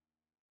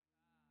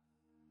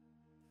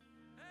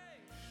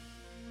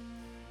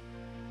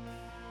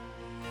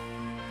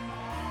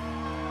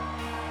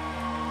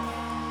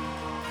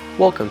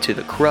Welcome to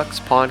the Crux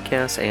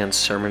Podcast and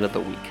Sermon of the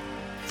Week.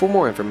 For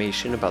more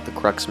information about the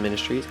Crux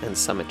Ministries and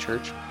Summit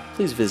Church,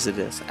 please visit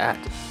us at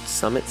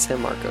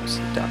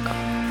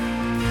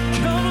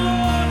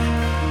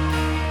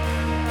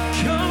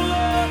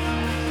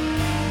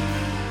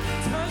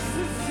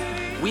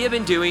summitsanmarcos.com. We have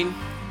been doing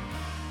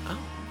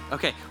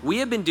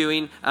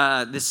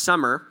this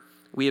summer,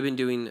 we have been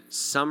doing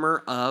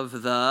Summer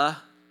of the,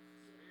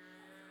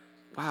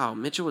 wow,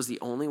 Mitchell was the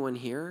only one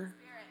here?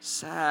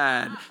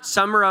 Sad.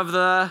 Summer of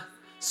the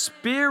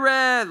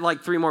Spirit,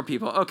 like 3 more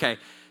people. Okay.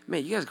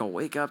 Man, you guys gonna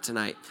wake up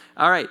tonight.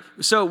 All right,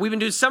 so we've been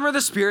doing Summer of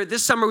the Spirit.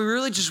 This summer, we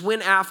really just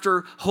went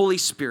after Holy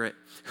Spirit,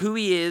 who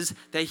he is,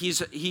 that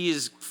he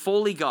is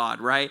fully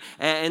God, right?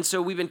 And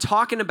so we've been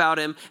talking about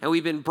him, and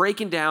we've been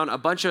breaking down a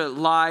bunch of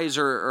lies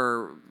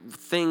or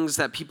things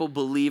that people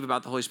believe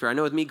about the Holy Spirit. I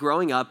know with me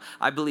growing up,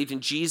 I believed in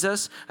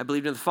Jesus, I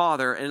believed in the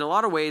Father, and in a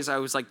lot of ways, I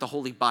was like the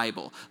Holy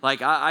Bible.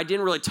 Like, I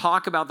didn't really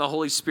talk about the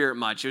Holy Spirit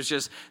much. It was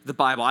just the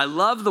Bible. I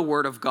love the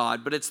Word of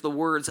God, but it's the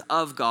words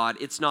of God.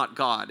 It's not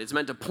God. It's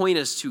meant to point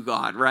us to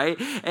God, right?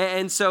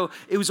 And so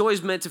it was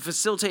always meant to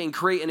facilitate and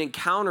create an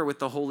encounter with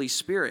the Holy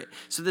Spirit.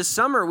 So this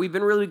summer, we've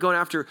been really going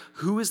after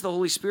who is the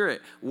Holy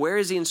Spirit? Where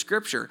is he in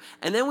Scripture?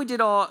 And then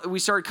we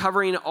started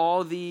covering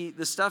all the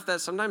stuff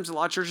that sometimes a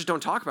lot of churches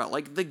don't talk about,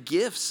 like the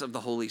gifts of the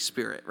Holy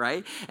Spirit,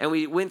 right? And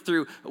we went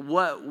through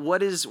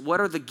what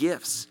are the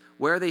gifts?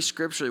 Where are they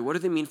scripturally? What do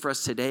they mean for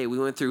us today? We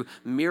went through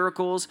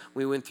miracles.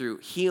 We went through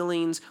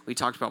healings. We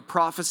talked about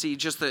prophecy,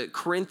 just the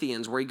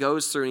Corinthians, where he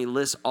goes through and he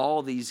lists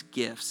all these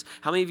gifts.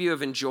 How many of you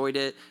have enjoyed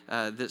it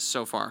this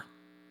so far?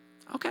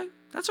 Okay.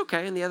 That's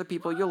okay. And the other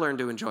people, you'll learn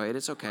to enjoy it.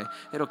 It's okay.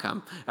 It'll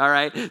come. All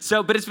right.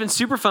 But it's been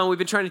super fun. We've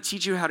been trying to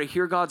teach you how to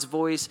hear God's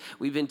voice.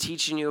 We've been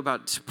teaching you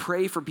about to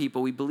pray for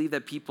people. We believe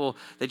that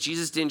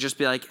Jesus didn't just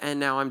be like, and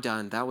now I'm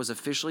done. That was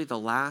officially the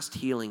last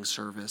healing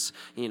service.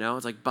 You know,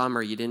 it's like,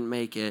 bummer, you didn't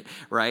make it,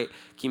 right?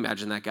 Can you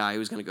imagine that guy who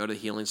was going to go to the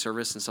healing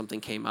service and something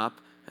came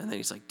up? And then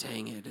he's like,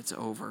 dang it, it's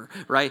over,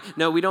 right?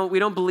 No, we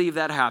don't believe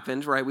that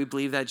happened, right? We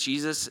believe that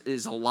Jesus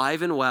is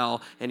alive and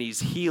well, and he's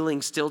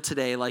healing still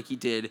today like he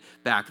did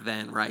back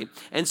then, right?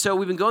 And so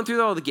we've been going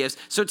through all the gifts.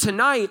 So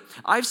tonight,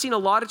 I've seen a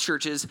lot of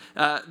churches,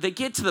 they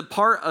get to the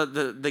part of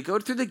they go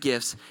through the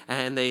gifts,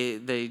 and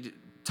they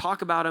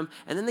talk about them,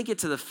 and then they get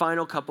to the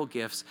final couple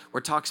gifts where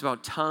it talks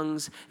about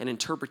tongues and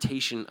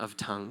interpretation of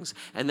tongues.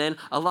 And then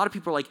a lot of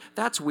people are like,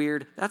 that's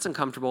weird, that's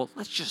uncomfortable,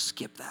 let's just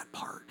skip that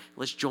part.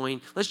 Let's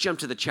jump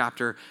to the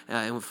chapter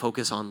and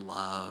focus on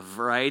love,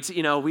 right?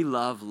 You know, we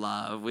love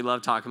love. We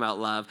love talking about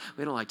love.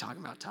 We don't like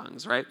talking about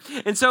tongues, right?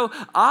 And so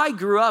I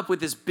grew up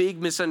with this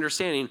big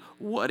misunderstanding.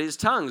 What is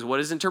tongues? What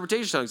is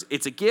interpretation of tongues?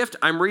 It's a gift.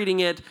 I'm reading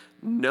it.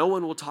 No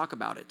one will talk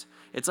about it.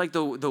 It's like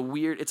the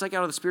weird, it's like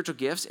out of the spiritual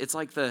gifts. It's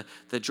like the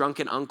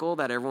drunken uncle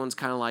that everyone's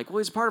kind of like, well,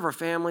 he's part of our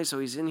family, so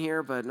he's in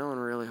here, but no one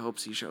really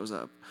hopes he shows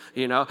up,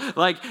 you know?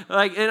 Like,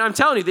 and I'm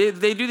telling you,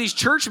 they do these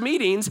church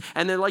meetings,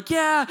 and they're like,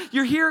 yeah,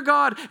 you're here,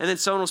 God. And then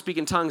someone will speak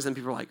in tongues, and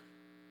people are like,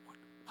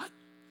 what?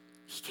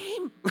 He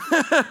came,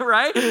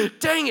 right?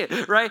 Dang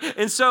it, right?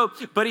 And so,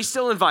 but he's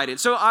still invited.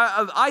 So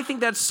I think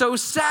that's so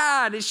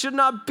sad. It should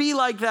not be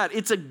like that.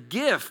 It's a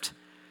gift.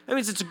 That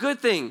means it's a good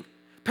thing.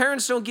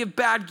 Parents don't give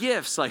bad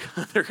gifts. Like,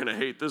 they're going to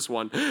hate this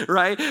one,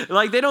 right?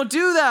 Like, they don't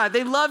do that.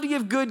 They love to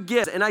give good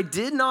gifts. And I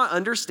did not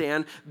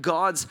understand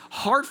God's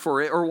heart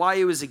for it or why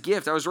it was a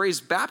gift. I was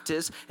raised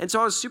Baptist, and so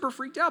I was super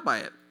freaked out by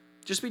it.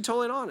 Just to be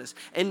totally honest.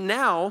 And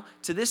now,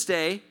 to this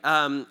day,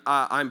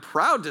 I'm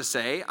proud to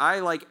say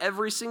I, like,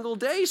 every single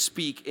day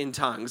speak in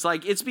tongues.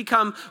 Like, it's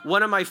become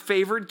one of my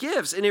favorite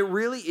gifts, and it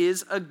really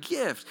is a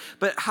gift.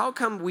 But how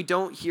come we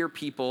don't hear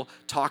people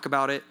talk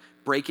about it,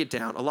 break it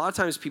down? A lot of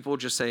times people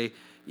just say,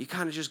 you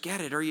kind of just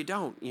get it or you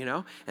don't, you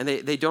know? And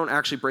they don't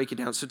actually break it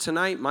down. So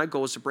tonight, my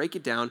goal is to break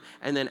it down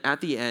and then at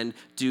the end,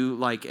 do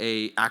like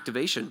a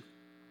activation.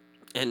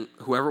 And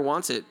whoever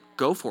wants it,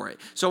 go for it.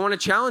 So I want to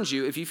challenge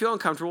you. If you feel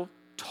uncomfortable,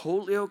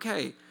 totally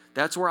okay.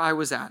 That's where I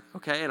was at,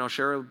 okay? And I'll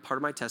share a part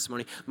of my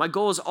testimony. My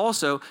goal is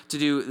also to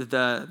do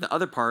the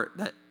other part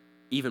that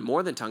even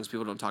more than tongues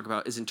people don't talk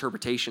about is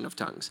interpretation of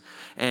tongues.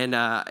 And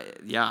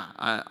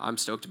I'm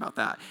stoked about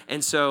that.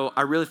 And so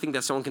I really think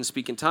that someone can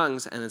speak in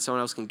tongues and then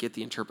someone else can get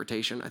the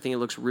interpretation. I think it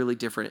looks really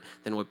different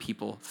than what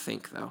people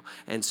think, though.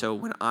 And so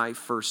when I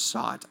first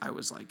saw it, I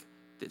was like,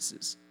 this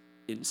is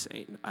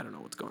insane. I don't know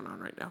what's going on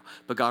right now.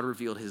 But God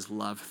revealed his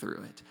love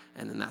through it.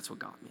 And then that's what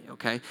got me,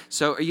 okay?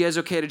 So are you guys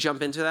okay to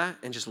jump into that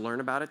and just learn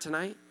about it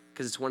tonight?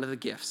 Because it's one of the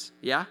gifts.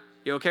 Yeah?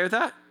 You okay with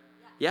that?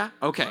 Yeah?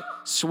 Okay.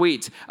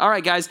 Sweet. All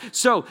right, guys.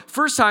 So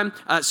first time,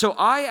 so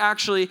I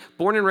actually,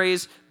 born and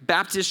raised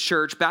Baptist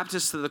church,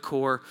 Baptist to the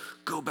core,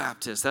 go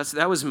Baptist.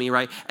 That was me,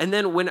 right? And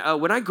then when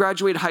I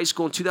graduated high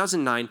school in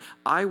 2009,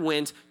 I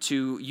went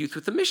to Youth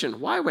with a Mission,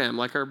 YWAM,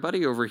 like our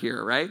buddy over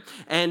here, right?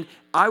 And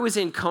I was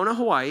in Kona,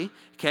 Hawaii,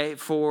 okay,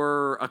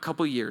 for a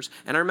couple years.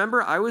 And I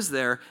remember I was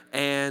there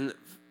and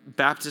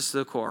Baptist to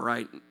the core,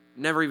 right?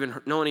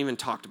 No one even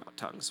talked about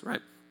tongues,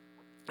 right?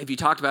 if you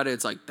talked about it,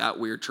 it's like that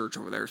weird church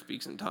over there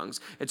speaks in tongues.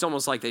 It's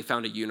almost like they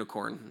found a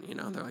unicorn,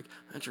 They're like,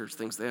 that church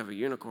thinks they have a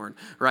unicorn,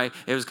 right?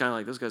 It was kind of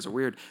like, those guys are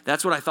weird.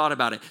 That's what I thought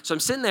about it. So I'm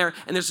sitting there,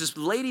 and there's this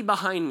lady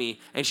behind me,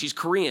 and she's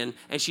Korean,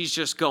 and she's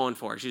just going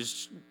for it.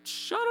 She's,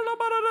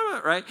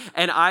 right?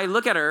 And I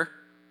look at her.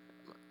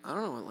 I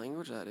don't know what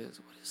language that is.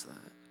 What is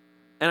that?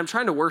 And I'm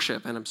trying to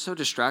worship, and I'm so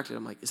distracted.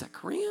 I'm like, is that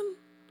Korean?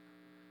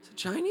 Is it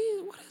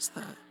Chinese? What is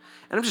that?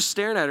 And I'm just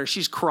staring at her.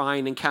 She's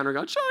crying and countering,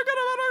 going,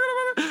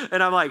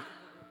 and I'm like,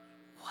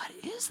 what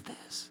is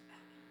this?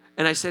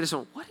 And I say to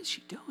someone, what is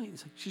she doing?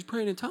 He's like, she's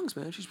praying in tongues,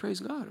 man. She's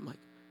praising God. I'm like,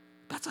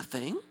 that's a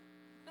thing?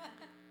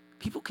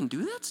 People can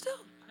do that still?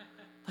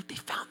 Like, they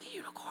found the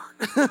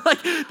unicorn.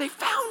 Like, they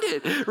found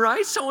it,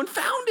 right? Someone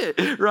found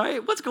it,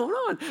 right? What's going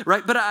on,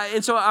 right?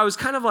 And so I was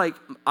kind of like,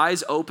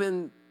 eyes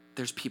open.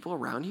 There's people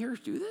around here who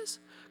do this?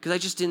 Because I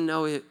just didn't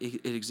know it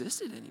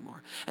existed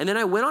anymore. And then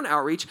I went on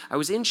outreach. I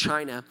was in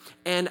China,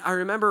 and I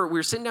remember we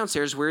were sitting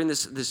downstairs. We're in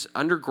this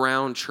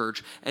underground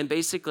church, and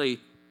basically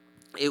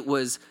it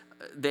was,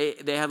 they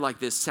had like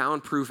this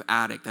soundproof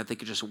attic that they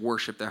could just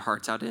worship their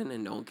hearts out in,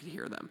 and no one could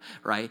hear them,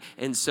 right?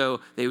 And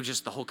so they would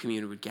just, the whole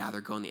community would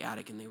gather, go in the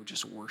attic, and they would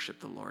just worship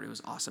the Lord. It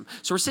was awesome.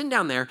 So we're sitting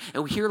down there,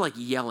 and we hear like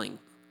yelling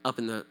up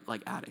in the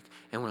like attic,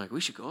 and we're like, we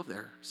should go up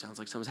there. Sounds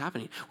like something's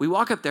happening. We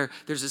walk up there.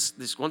 There's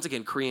this once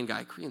again Korean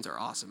guy. Koreans are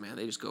awesome, man.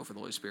 They just go for the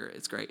Holy Spirit.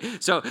 It's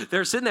great. So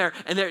they're sitting there,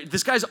 and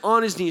this guy's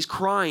on his knees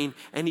crying,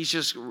 and he's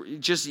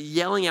just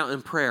yelling out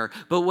in prayer.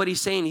 But what he's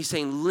saying,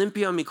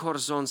 limpia mi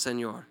corazón,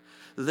 Señor.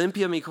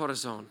 Limpia mi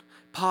corazón.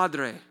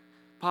 Padre,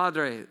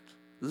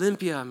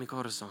 limpia mi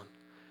corazón.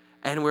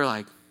 And we're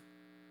like,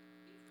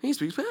 he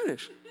speaks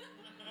Spanish.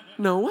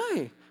 No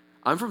way.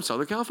 I'm from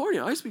Southern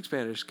California. I speak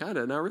Spanish, kind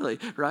of, not really,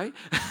 right?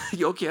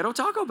 Yo quiero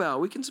Taco Bell.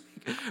 We can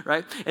speak,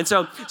 right? And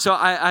so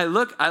I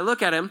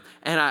look at him,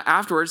 and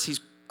afterwards he's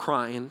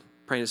crying,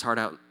 praying his heart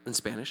out in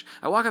Spanish.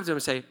 I walk up to him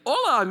and say,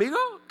 "Hola, amigo,"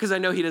 because I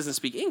know he doesn't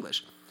speak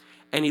English,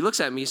 and he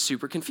looks at me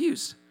super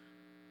confused.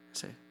 I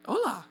say,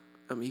 "Hola,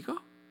 amigo,"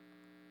 and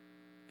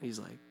he's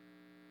like,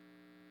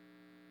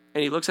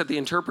 and he looks at the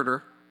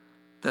interpreter,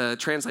 the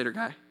translator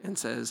guy, and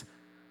says,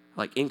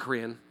 like in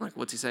Korean, like,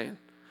 what's he saying?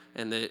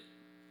 And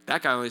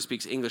that guy only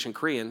speaks English and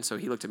Korean, so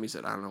he looked at me and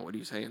said, I don't know, what are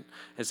you saying?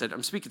 And said,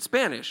 I'm speaking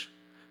Spanish.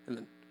 And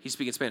then he's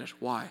speaking Spanish.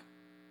 Why?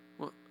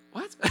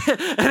 What?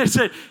 And I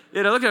said,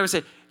 and I looked at him and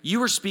said, you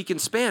were speaking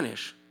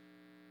Spanish.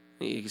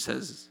 And he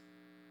says,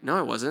 no,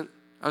 I wasn't.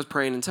 I was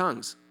praying in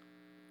tongues.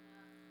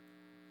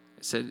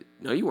 I said,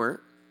 no, you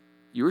weren't.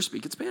 You were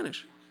speaking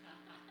Spanish.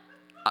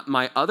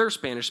 My other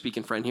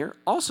Spanish-speaking friend here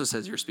also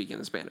says you're speaking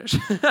in Spanish.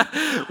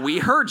 We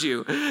heard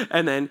you.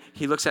 And then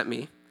he looks at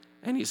me,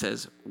 and he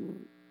says,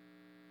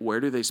 where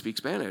do they speak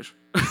Spanish?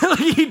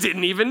 He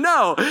didn't even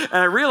know. And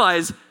I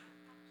realized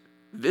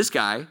this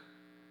guy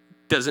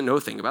doesn't know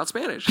a thing about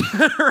Spanish,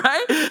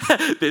 right?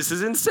 This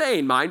is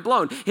insane, mind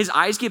blown. His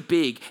eyes get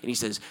big, and he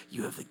says,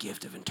 you have the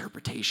gift of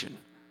interpretation.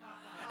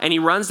 And he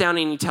runs down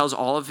and he tells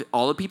all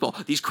the people.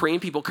 These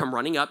Korean people come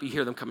running up. You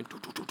hear them coming.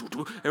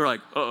 And we're like,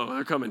 uh-oh,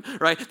 they're coming,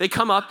 right? They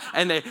come up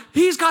and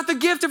he's got the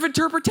gift of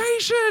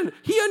interpretation.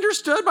 He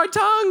understood my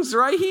tongues,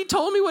 right? He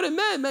told me what it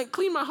meant. It meant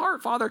clean my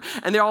heart, Father.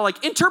 And they're all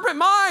like, interpret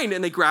mine.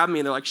 And they grab me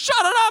and they're like, shut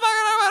it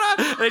up.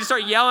 And they just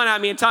start yelling at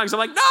me in tongues. I'm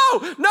like,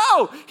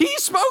 no, he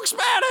spoke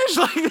Spanish.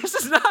 Like, this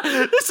is not,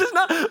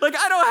 like,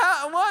 I don't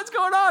have, what's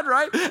going on,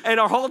 right? And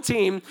our whole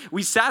team,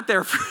 we sat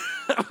there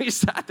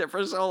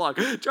for so long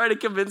trying to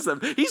convince them.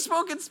 He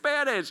spoke in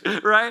Spanish,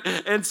 right?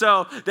 And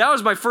so that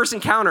was my first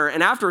encounter.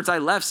 And afterwards I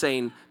left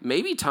saying,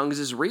 maybe tongues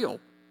is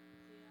real,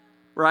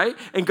 right?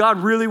 And God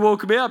really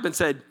woke me up and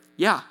said,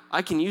 yeah,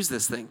 I can use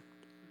this thing.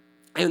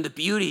 And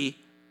the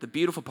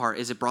beautiful part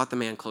is it brought the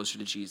man closer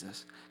to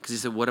Jesus. Because he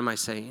said, what am I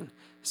saying?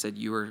 He said,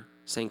 you were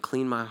saying,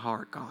 clean my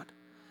heart, God.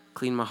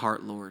 Clean my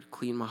heart, Lord.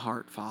 Clean my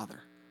heart,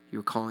 Father. You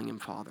were calling him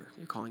Father.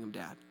 You're calling him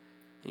Dad.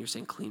 And you're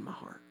saying, clean my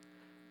heart.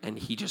 And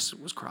he just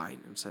was crying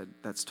and said,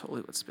 that's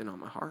totally what's been on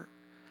my heart.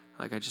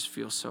 Like, I just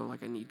feel so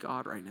like I need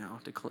God right now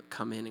to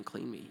come in and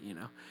clean me,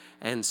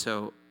 And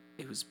so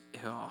it was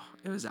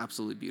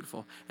absolutely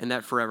beautiful. And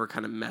that forever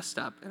kind of messed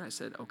up. And I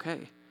said,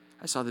 okay,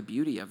 I saw the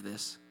beauty of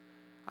this.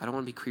 I don't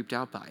want to be creeped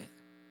out by it.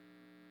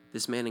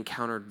 This man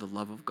encountered the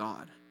love of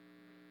God.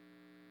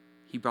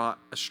 He brought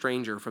a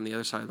stranger from the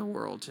other side of the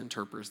world to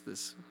interpret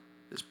this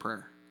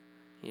prayer,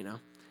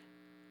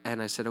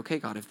 And I said, okay,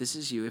 God, if this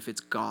is you, if it's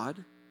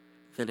God,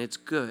 then it's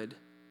good,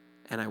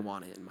 and I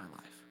want it in my life.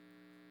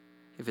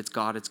 If it's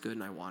God, it's good,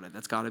 and I want it.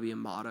 That's got to be a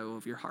motto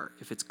of your heart.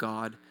 If it's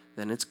God,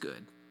 then it's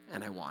good,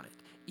 and I want it.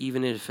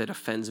 Even if it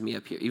offends me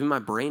up here. Even my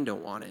brain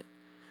don't want it.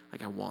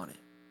 Like, I want it.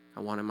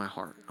 I want it in my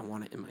heart. I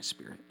want it in my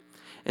spirit.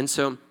 And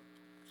so,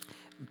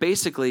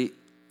 basically,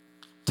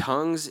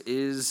 tongues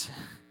it's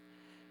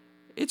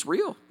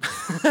real.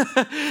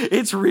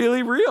 It's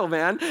really real,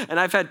 man. And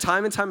I've had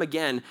time and time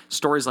again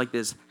stories like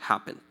this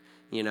happen.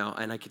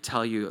 And I could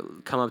tell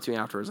you, come up to me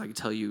afterwards, I could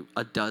tell you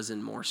a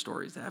dozen more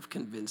stories that have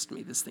convinced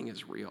me this thing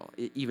is real,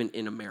 even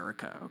in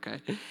America, okay?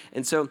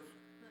 And so,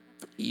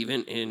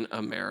 even in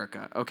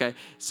America, okay?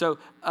 So,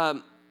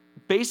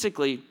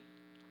 basically,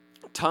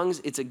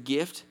 Tongues, it's a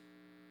gift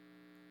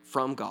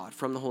from God,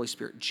 from the Holy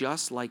Spirit,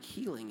 just like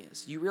healing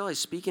is. You realize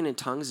speaking in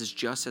tongues is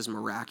just as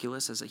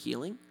miraculous as a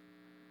healing?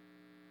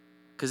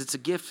 Because it's a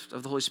gift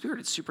of the Holy Spirit.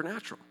 It's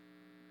supernatural.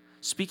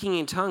 Speaking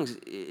in tongues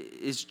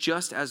is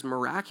just as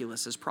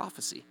miraculous as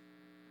prophecy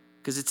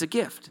because it's a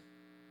gift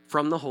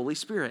from the Holy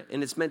Spirit.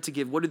 And it's meant to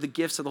give, what do the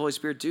gifts of the Holy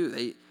Spirit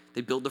do?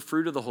 They build the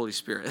fruit of the Holy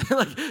Spirit.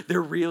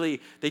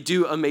 They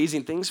do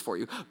amazing things for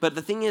you. But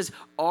the thing is,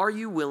 are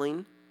you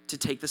willing to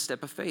take the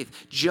step of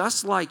faith?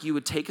 Just like you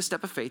would take a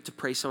step of faith to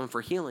pray someone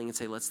for healing and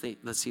say, let's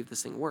see if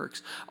this thing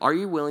works. Are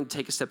you willing to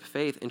take a step of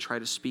faith and try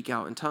to speak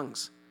out in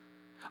tongues?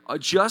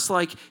 Just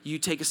like you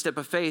take a step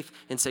of faith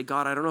and say,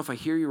 God, I don't know if I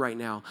hear you right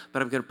now,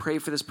 but I'm going to pray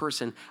for this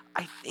person.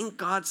 I think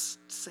God's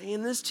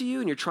saying this to you,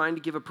 and you're trying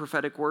to give a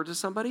prophetic word to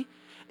somebody.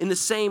 In the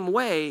same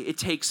way, it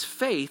takes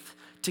faith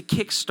to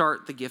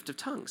kickstart the gift of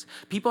tongues.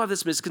 People have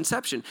this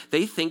misconception.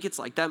 They think it's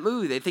like that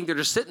movie. They think they're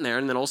just sitting there,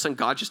 and then all of a sudden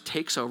God just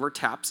takes over,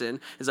 taps in,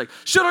 is like,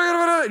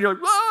 and you're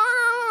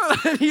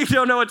like, you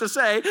don't know what to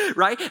say,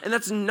 right? And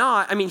that's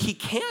not, he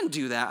can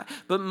do that,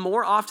 but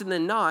more often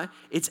than not,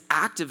 it's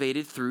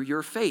activated through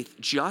your faith,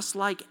 just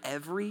like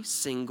every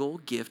single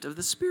gift of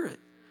the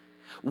Spirit.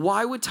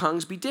 Why would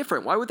tongues be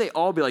different? Why would they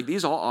all be like,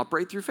 these all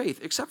operate through faith,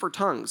 except for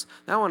tongues?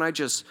 That one, I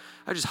just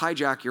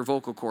hijack your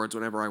vocal cords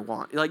whenever I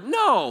want. You're like,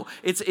 no,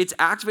 it's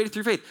activated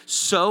through faith.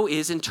 So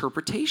is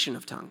interpretation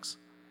of tongues.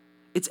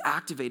 It's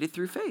activated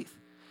through faith.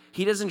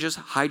 He doesn't just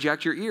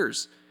hijack your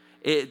ears.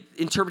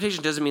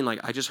 Interpretation doesn't mean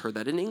like, I just heard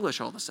that in English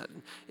all of a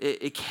sudden.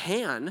 It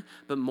can,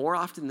 but more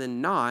often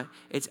than not,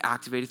 it's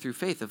activated through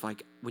faith of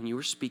like, when you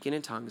were speaking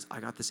in tongues, I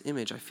got this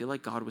image. I feel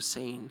like God was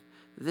saying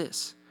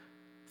this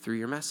through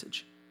your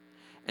message.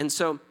 And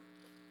so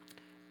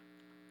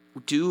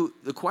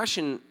the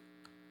question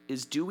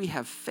is, do we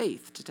have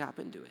faith to tap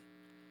into it?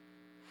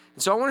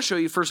 And so I want to show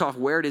you first off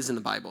where it is in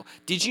the Bible.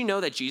 Did you know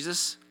that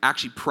Jesus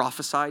actually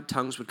prophesied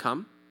tongues would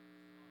come?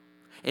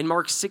 In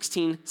Mark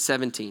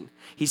 16:17,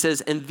 he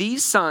says, and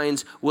these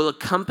signs will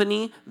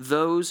accompany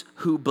those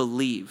who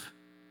believe.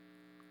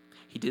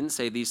 He didn't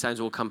say these signs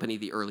will accompany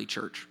the early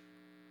church.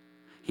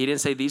 He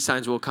didn't say these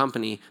signs will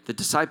accompany the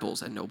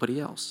disciples and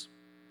nobody else.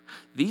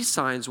 These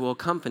signs will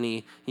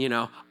accompany,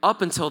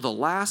 up until the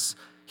last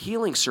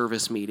healing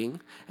service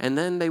meeting, and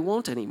then they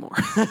won't anymore,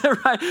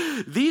 right?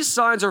 These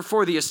signs are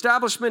for the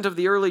establishment of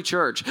the early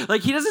church.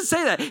 Like, he doesn't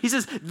say that. He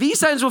says, these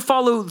signs will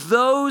follow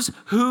those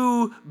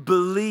who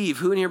believe.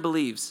 Who in here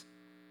believes?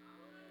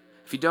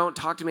 If you don't,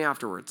 talk to me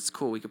afterwards. It's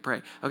cool. We could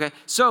pray. Okay,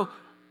 so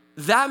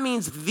that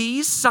means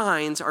these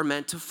signs are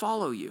meant to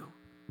follow you.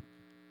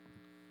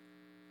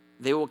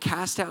 They will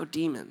cast out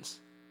demons.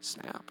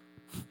 Snap.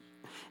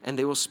 And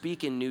they will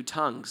speak in new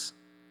tongues.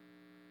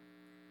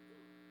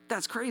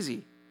 That's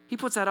crazy. He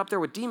puts that up there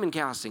with demon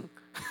casting,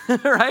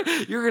 right?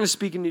 You're going to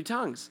speak in new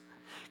tongues,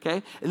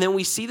 okay? And then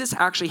we see this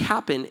actually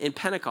happen in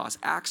Pentecost.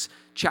 Acts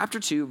chapter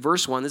 2,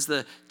 verse 1, this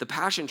is the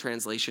Passion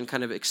Translation,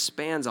 kind of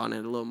expands on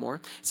it a little more.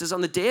 It says,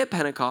 on the day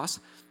Pentecost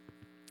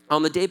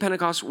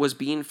was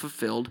being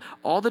fulfilled,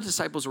 all the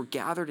disciples were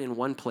gathered in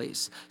one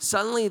place.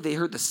 Suddenly they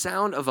heard the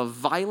sound of a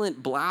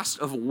violent blast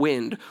of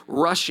wind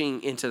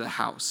rushing into the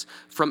house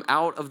from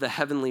out of the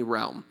heavenly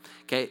realm.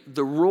 Okay,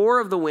 the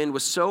roar of the wind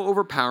was so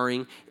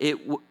overpowering,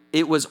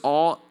 it was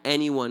all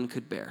anyone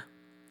could bear.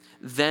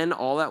 Then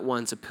all at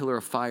once a pillar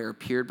of fire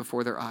appeared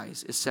before their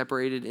eyes. It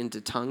separated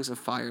into tongues of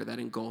fire that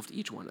engulfed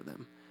each one of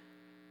them.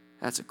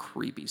 That's a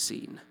creepy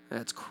scene.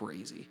 That's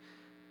crazy.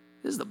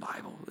 This is the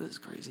Bible. This is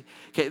crazy.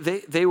 Okay,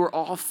 they were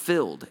all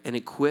filled and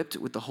equipped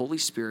with the Holy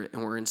Spirit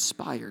and were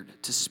inspired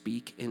to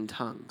speak in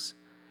tongues,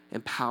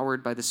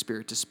 empowered by the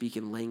Spirit to speak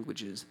in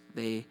languages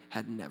they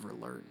had never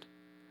learned.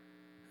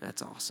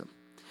 That's awesome.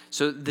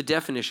 So the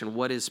definition,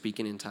 what is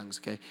speaking in tongues,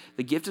 okay?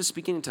 The gift of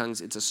speaking in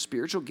tongues, it's a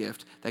spiritual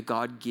gift that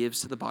God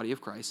gives to the body of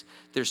Christ.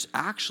 There's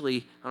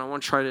actually, and I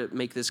want to try to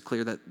make this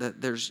clear,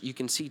 that there's, you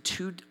can see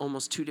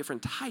almost two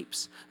different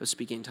types of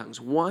speaking in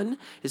tongues. One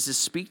is to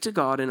speak to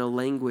God in a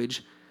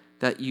language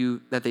that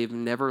they've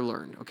never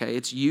learned, okay?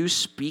 It's you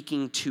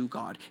speaking to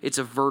God. It's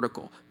a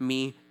vertical,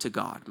 me to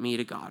God,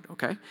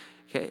 okay?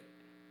 Okay.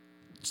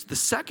 The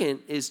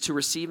second is to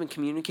receive and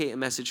communicate a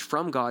message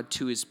from God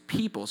to his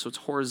people. So it's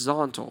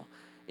horizontal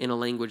in a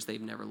language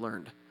they've never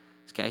learned,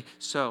 okay?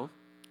 So,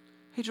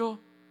 hey, Joel.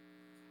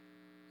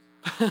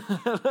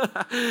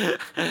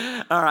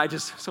 All right,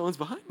 someone's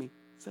behind me.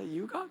 Is that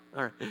you, God?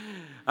 All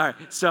right,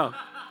 so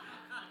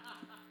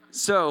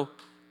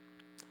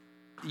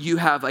you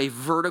have a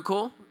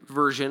vertical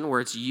version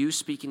where it's you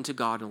speaking to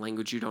God in a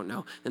language you don't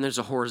know. Then there's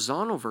a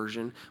horizontal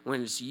version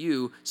when it's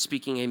you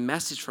speaking a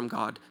message from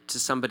God to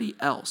somebody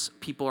else.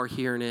 People are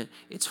hearing it.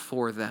 It's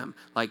for them.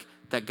 Like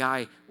that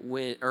guy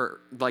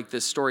like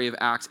the story of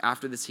Acts,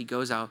 after this he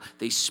goes out,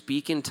 they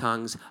speak in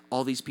tongues.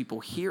 All these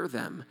people hear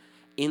them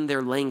in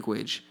their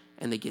language,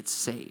 and they get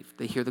saved.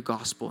 They hear the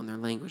gospel in their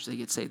language, they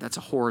get saved. That's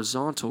a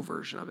horizontal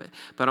version of it.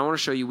 But I want to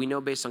show you, we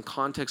know based on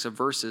context of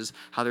verses,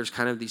 how there's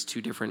kind of these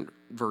two different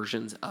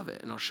versions of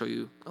it. And I'll show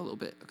you a little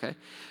bit, okay?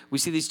 We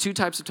see these two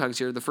types of tongues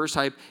here. The first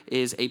type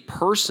is a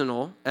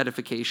personal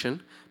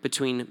edification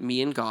between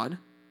me and God,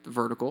 the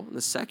vertical. And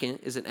the second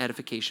is an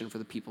edification for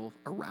the people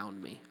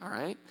around me, all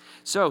right?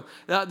 So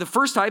the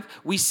first type,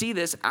 we see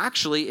this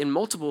actually in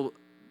multiple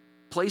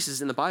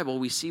places in the Bible.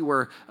 We see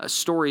where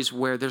stories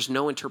where there's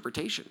no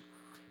interpretation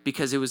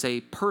because it was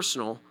a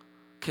personal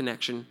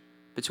connection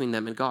between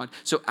them and God.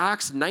 So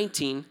Acts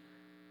 19,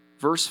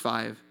 verse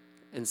 5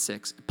 and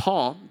 6.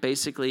 Paul,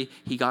 basically,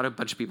 he got a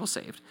bunch of people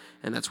saved,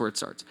 and that's where it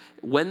starts.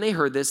 When they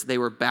heard this, they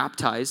were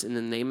baptized in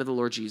the name of the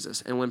Lord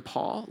Jesus. And when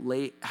Paul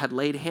had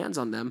laid hands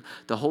on them,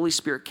 the Holy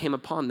Spirit came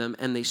upon them,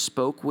 and they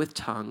spoke with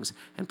tongues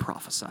and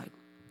prophesied.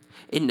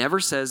 It never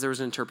says there was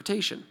an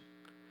interpretation.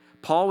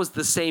 Paul was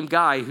the same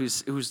guy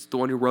who's the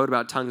one who wrote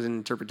about tongues and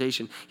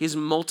interpretation. He has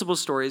multiple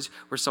stories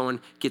where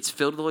someone gets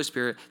filled with the Holy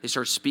Spirit, they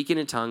start speaking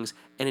in tongues,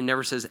 and it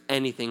never says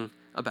anything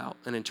about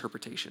an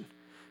interpretation,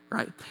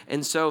 right?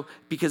 And so,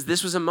 because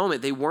this was a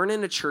moment, they weren't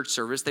in a church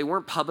service, they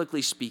weren't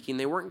publicly speaking,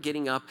 they weren't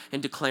getting up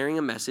and declaring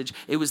a message.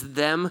 It was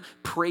them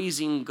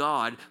praising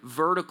God,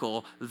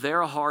 vertical,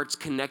 their hearts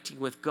connecting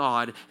with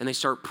God, and they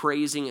start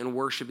praising and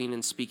worshiping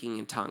and speaking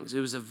in tongues. It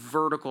was a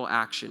vertical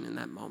action in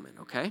that moment,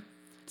 okay?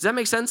 Does that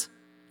make sense?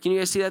 Can you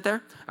guys see that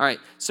there? All right,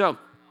 so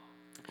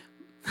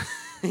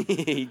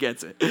he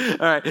gets it.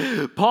 All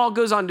right, Paul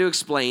goes on to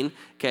explain,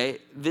 okay,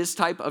 this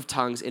type of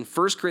tongues in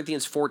 1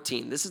 Corinthians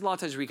 14. This is a lot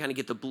of times where we kind of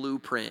get the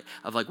blueprint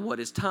of like, what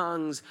is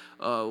tongues?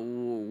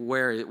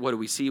 What do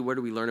we see? Where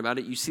do we learn about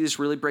it? You see this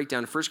really break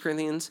down in 1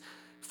 Corinthians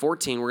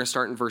 14. We're going to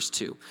start in verse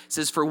 2. It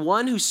says, "For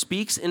one who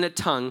speaks in a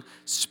tongue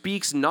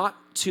speaks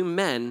not to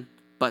men,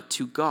 but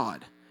to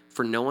God.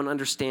 For no one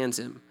understands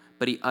him,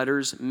 but he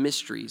utters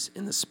mysteries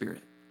in the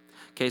Spirit."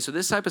 Okay, so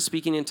this type of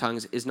speaking in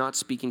tongues is not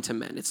speaking to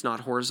men. It's not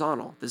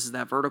horizontal. This is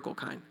that vertical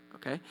kind,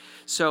 okay?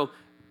 So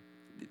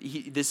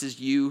this is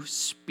you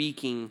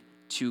speaking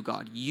to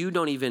God. You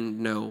don't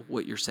even know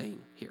what you're saying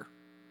here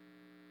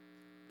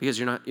because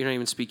you're not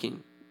even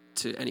speaking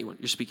to anyone.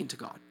 You're speaking to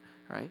God,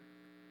 right?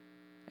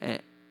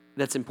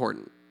 That's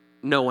important.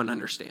 No one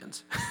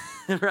understands,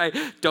 right?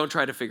 Don't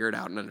try to figure it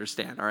out and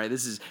understand, all right?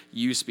 This is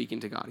you speaking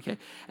to God, okay?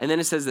 And then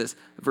it says this,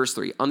 verse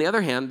 3. "On the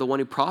other hand, the one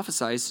who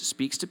prophesies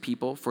speaks to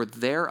people for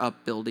their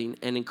upbuilding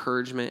and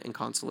encouragement and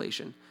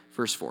consolation."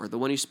 Verse 4. "The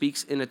one who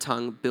speaks in a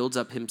tongue builds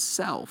up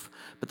himself,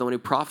 but the one who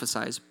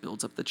prophesies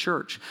builds up the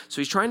church." So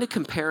he's trying to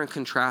compare and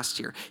contrast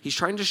here. He's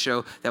trying to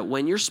show that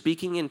when you're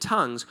speaking in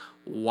tongues,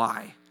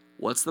 why?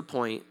 What's the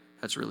point?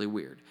 That's really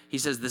weird. He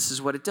says this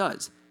is what it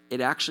does.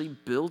 It actually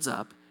builds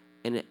up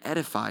and it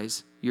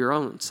edifies your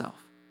own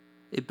self.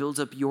 It builds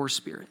up your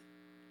spirit.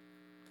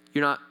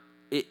 You're not,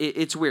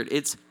 it's weird.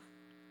 It's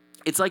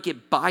like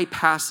it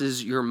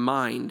bypasses your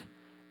mind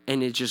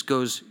and it just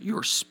goes,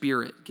 your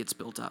spirit gets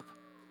built up.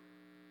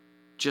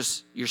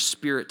 Just your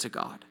spirit to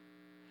God.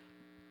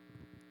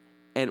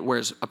 And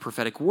whereas a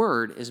prophetic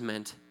word is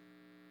meant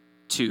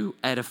to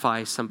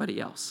edify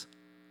somebody else,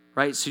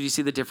 right? So do you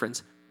see the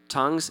difference?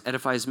 Tongues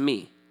edifies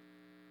me.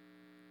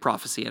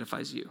 Prophecy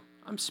edifies you.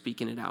 I'm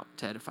speaking it out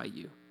to edify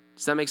you.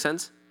 Does that make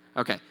sense?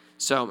 Okay,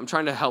 so I'm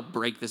trying to help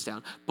break this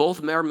down.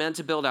 Both are meant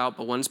to build out,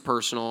 but one's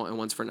personal and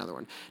one's for another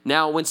one.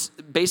 Now, when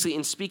basically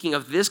in speaking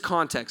of this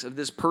context, of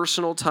this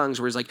personal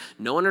tongues, where he's like,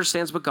 no one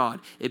understands but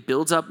God, it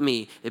builds up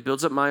me, it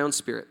builds up my own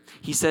spirit.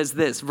 He says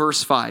this,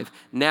 verse 5,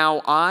 "Now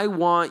I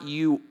want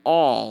you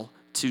all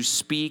to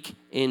speak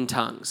in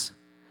tongues,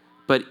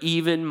 but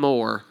even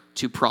more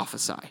to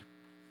prophesy."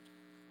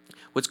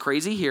 What's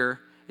crazy here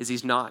is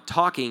he's not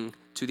talking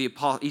to the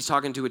apostle, he's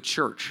talking to a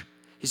church.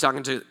 He's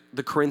talking to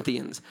the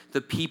Corinthians,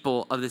 the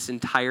people of this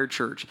entire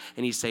church.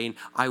 And he's saying,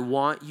 I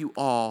want you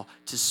all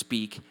to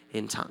speak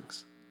in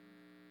tongues.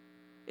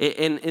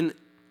 And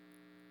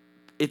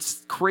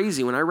it's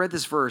crazy. When I read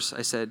this verse,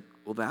 I said,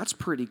 well, that's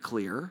pretty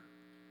clear.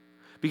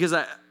 Because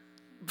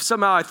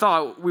somehow I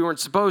thought we weren't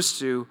supposed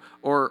to,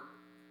 or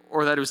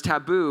that it was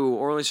taboo,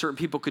 or only certain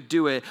people could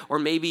do it. Or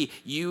maybe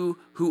you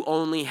who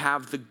only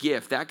have the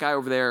gift. That guy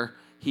over there,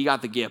 he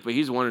got the gift, but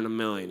he's 1 in a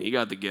million. He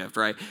got the gift,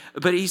 right?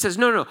 But he says,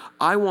 no,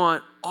 I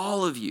want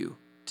all of you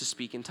to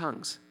speak in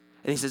tongues.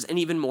 And he says, and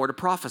even more to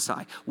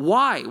prophesy.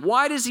 Why?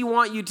 Why does he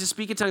want you to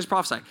speak in tongues and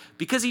prophesy?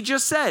 Because he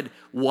just said,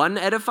 one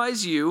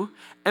edifies you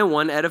and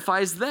one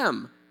edifies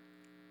them.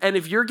 And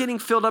if you're getting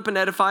filled up and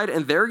edified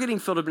and they're getting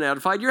filled up and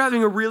edified, you're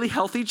having a really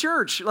healthy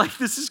church. Like,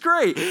 this is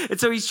great. And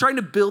so he's trying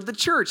to build the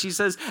church. He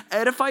says,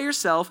 edify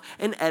yourself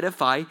and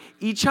edify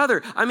each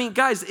other. I mean,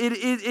 guys,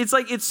 it's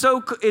like, it's so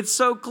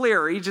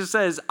clear. He just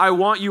says, I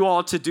want you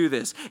all to do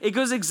this. It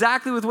goes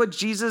exactly with what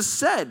Jesus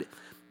said.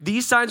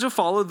 These signs will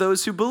follow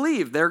those who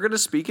believe. They're going to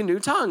speak in new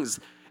tongues.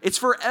 It's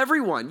for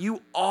everyone.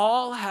 You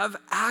all have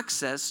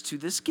access to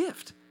this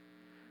gift.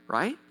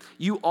 Right?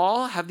 You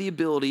all have the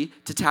ability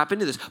to tap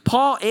into this.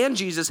 Paul and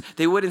Jesus,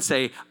 they wouldn't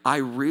say, I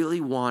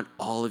really want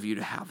all of you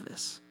to have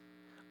this.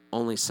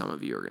 Only some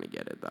of you are going to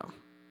get it, though.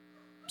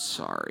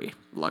 sorry,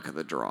 luck of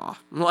the draw.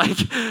 Like,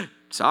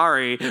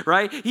 sorry,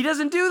 right? He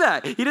doesn't do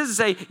that. He doesn't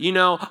say,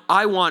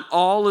 I want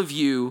all of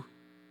you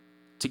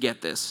to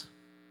get this,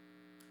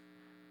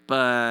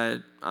 but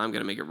I'm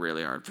going to make it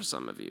really hard for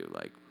some of you.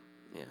 Like,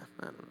 yeah,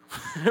 I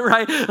don't know,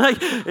 right?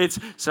 Like,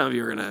 some of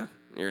you are going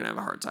to have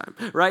a hard time,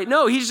 right?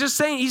 No, he's just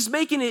saying, he's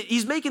making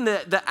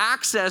the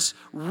access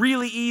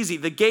really easy,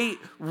 the gate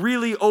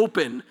really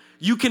open.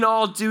 You can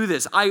all do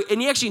this.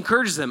 And he actually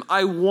encourages them,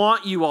 I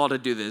want you all to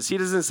do this. He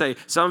doesn't say,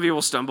 some of you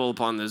will stumble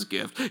upon this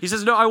gift. He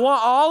says, no, I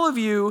want all of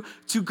you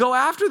to go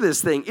after this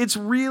thing. It's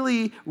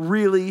really,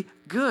 really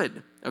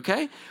good,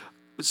 okay?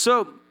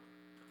 So,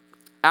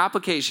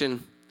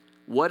 application,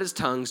 what does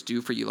tongues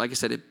do for you? Like I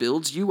said, it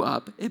builds you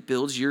up. It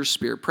builds your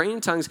spirit. Praying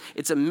in tongues,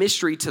 it's a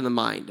mystery to the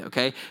mind,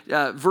 okay?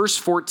 Verse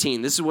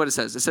 14, this is what it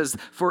says. It says,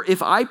 for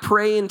if I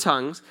pray in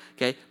tongues,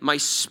 okay, my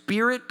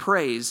spirit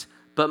prays,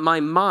 but my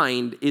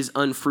mind is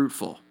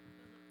unfruitful.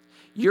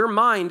 Your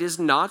mind is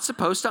not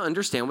supposed to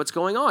understand what's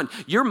going on.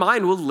 Your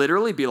mind will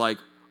literally be like,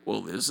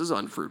 well, this is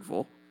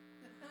unfruitful.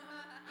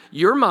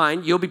 Your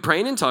mind, you'll be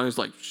praying in tongues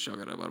like,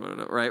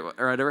 right,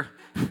 or whatever.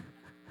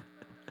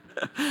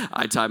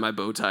 I tie my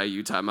bow tie,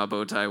 you tie my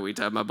bow tie, we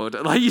tie my bow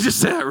tie. Like, you just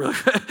say that really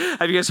quick.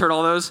 Have you guys heard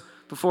all those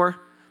before?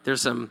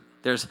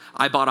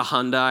 I bought a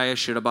Hyundai, I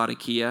should have bought a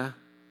Kia. Have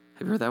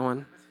you heard that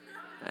one?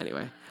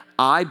 Anyway,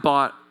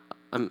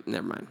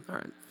 never mind, all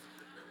right.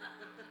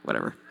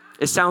 Whatever.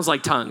 It sounds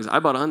like tongues. I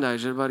bought a Hyundai, I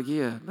should have bought a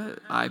Kia, but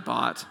I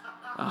bought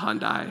a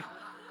Hyundai.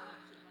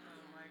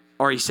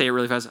 Or you say it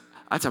really fast.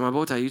 I tie my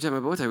bow tie, you tie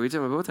my bow tie, we tie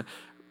my bow tie.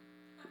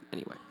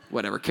 Anyway,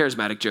 whatever.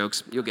 Charismatic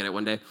jokes. You'll get it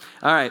one day.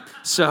 All right.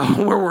 So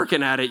we're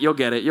working at it. You'll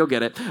get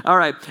it. All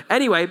right.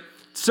 Anyway,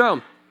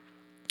 so,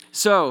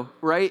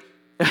 right?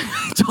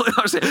 Totally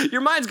opposite.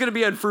 Your mind's going to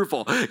be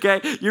unfruitful,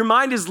 okay? Your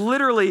mind is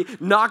literally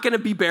not going to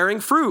be bearing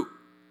fruit.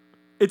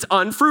 It's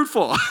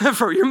unfruitful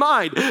for your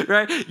mind,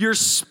 right? Your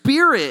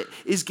spirit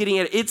is getting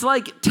it. It's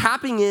like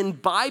tapping in,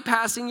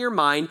 bypassing your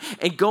mind,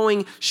 and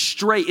going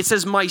straight. It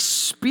says, my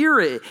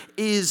spirit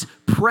is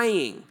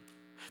praying.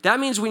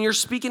 That means when you're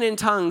speaking in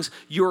tongues,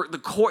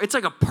 it's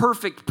like a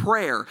perfect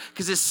prayer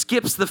because it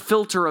skips the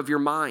filter of your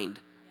mind.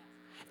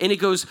 And it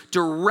goes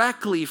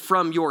directly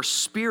from your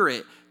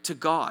spirit to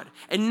God.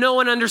 And no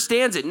one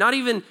understands it. Not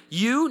even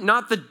you,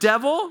 not the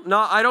devil.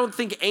 I don't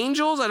think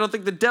angels. I don't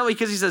think the devil,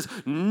 because he says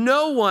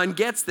no one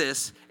gets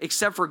this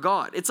except for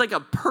God. It's like a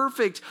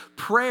perfect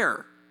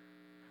prayer,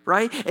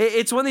 right?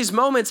 It's one of these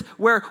moments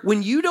where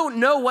when you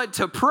don't know what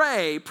to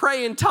pray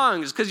in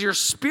tongues because your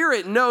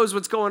spirit knows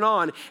what's going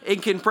on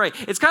and can pray.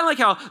 It's kind of like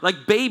how,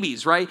 like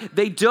babies, right?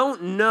 They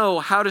don't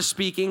know how to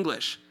speak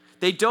English.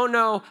 They don't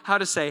know how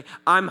to say,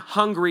 I'm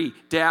hungry,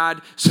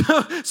 Dad.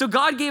 So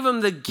God gave them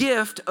the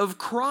gift of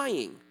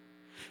crying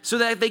so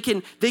that they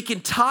can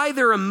tie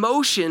their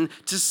emotion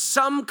to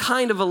some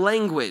kind of a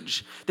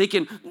language. They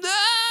can,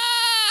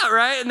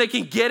 right? And they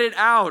can get it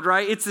out,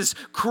 right? It's this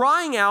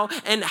crying out,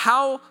 and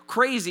how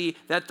crazy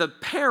that the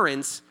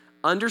parents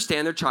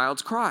understand their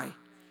child's cry.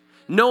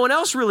 No one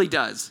else really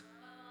does.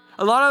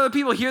 A lot of other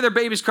people hear their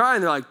babies cry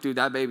and they're like, dude,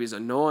 that baby's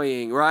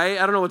annoying, right?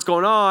 I don't know what's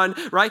going on,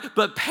 right?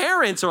 But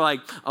parents are like,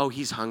 oh,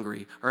 he's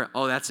hungry, or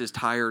oh, that's his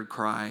tired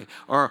cry,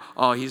 or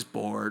oh, he's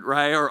bored,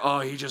 right? Or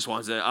oh, he just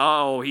wants it.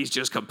 Oh, he's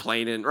just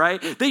complaining,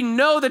 right? They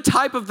know the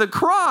type of the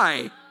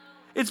cry.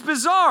 It's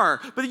bizarre,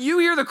 but you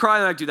hear the cry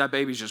and like, dude, that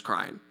baby's just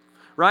crying,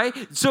 right?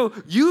 So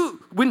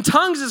when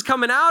tongues is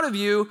coming out of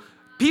you,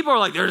 people are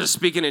like, they're just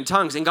speaking in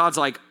tongues, and God's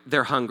like,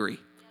 they're hungry,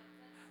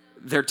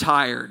 they're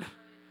tired,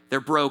 they're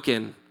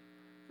broken.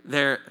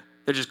 They're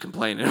just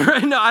complaining,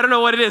 right? No, I don't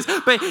know what it is,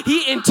 but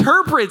he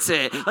interprets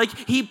it. Like,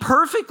 he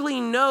perfectly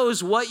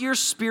knows what your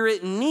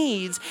spirit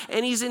needs,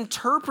 and he's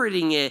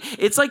interpreting it.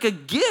 It's like a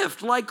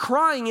gift, like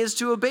crying is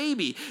to a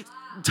baby.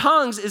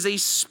 Tongues is a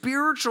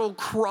spiritual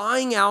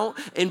crying out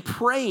and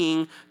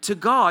praying to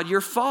God, your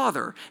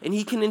Father, and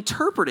he can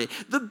interpret it.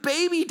 The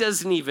baby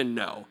doesn't even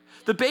know.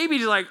 The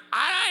baby's like,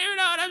 I don't even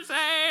know what I'm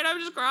saying. I'm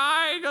just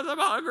crying because I'm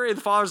hungry.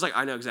 The father's like,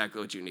 I know exactly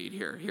what you need.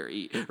 Here,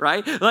 eat,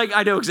 right? Like,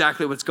 I know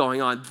exactly what's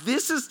going on.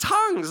 This is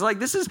tongues. Like,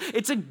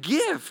 it's a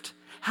gift.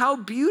 How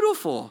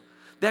beautiful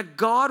that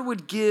God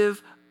would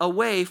give a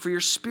way for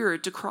your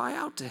spirit to cry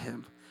out to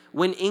him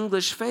when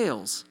English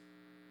fails.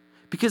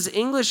 Because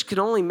English can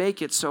only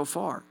make it so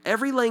far.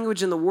 Every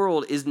language in the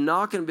world is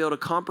not going to be able to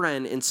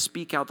comprehend and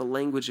speak out the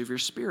language of your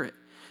spirit.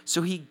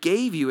 So he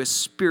gave you a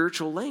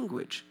spiritual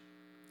language.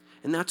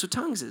 And that's what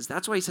tongues is.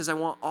 That's why he says, I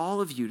want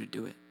all of you to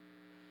do it.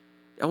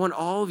 I want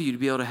all of you to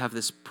be able to have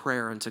this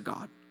prayer unto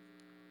God.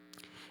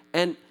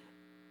 And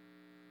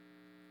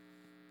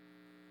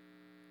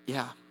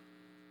yeah,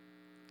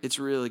 it's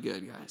really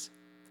good, guys.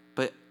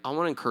 But I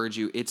want to encourage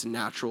you, it's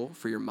natural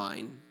for your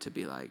mind to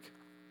be like,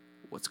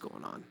 what's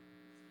going on?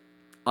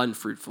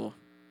 Unfruitful.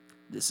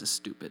 This is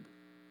stupid.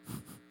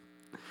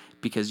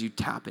 Because you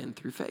tap in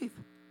through faith.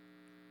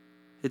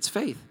 It's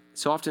faith.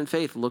 So often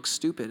faith looks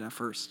stupid at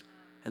first.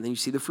 And then you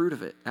see the fruit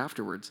of it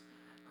afterwards.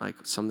 Like,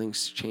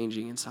 something's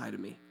changing inside of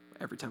me.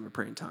 Every time I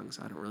pray in tongues,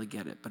 I don't really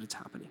get it, but it's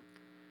happening,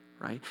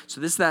 right? So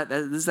this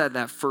is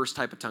that first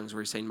type of tongues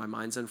where he's saying, my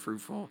mind's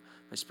unfruitful,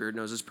 my spirit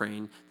knows is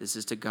praying. This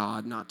is to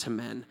God, not to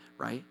men,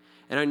 right?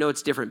 And I know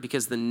it's different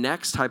because the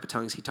next type of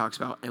tongues he talks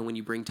about, and when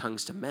you bring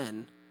tongues to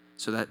men,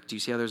 so that, do you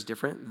see how there's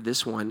different?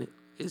 This one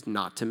is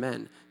not to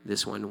men.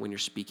 This one, when you're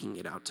speaking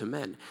it out to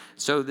men.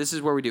 So this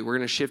is where we do. We're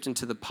going to shift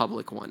into the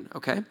public one,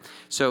 okay?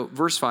 So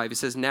verse 5, it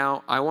says,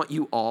 now I want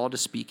you all to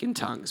speak in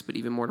tongues, but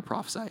even more to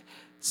prophesy.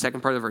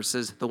 Second part of the verse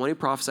says, the one who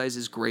prophesies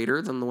is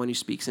greater than the one who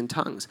speaks in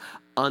tongues,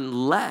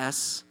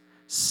 unless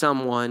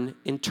someone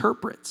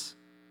interprets.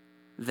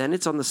 Then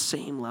it's on the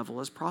same level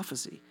as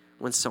prophecy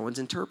when someone's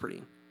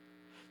interpreting.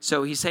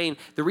 So he's saying,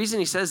 the reason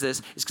he says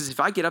this is because if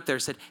I get up there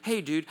and said,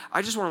 hey, dude,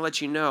 I just want to let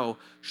you know,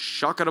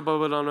 right?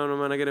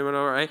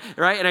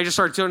 And I just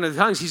start doing the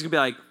tongues, he's going to be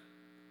like,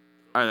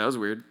 all right, that was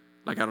weird.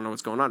 Like, I don't know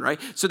what's going on, right?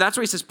 So that's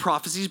why he says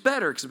prophecy is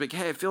better, because it's like,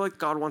 hey, I feel like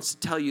God wants to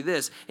tell you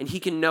this, and he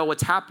can know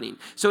what's happening.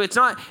 So it's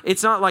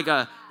not like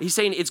he's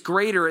saying it's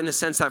greater in the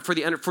sense that for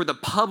the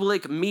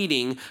public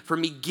meeting, for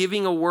me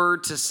giving a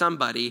word to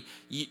somebody,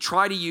 you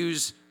try to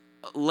use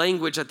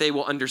language that they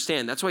will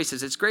understand. That's why he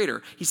says it's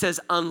greater. He says,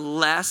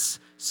 unless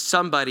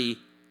somebody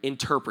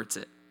interprets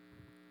it,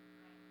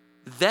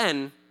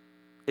 then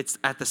it's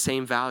at the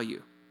same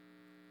value.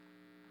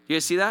 You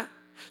guys see that?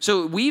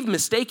 So we've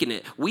mistaken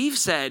it. We've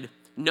said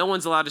no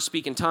one's allowed to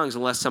speak in tongues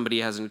unless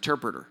somebody has an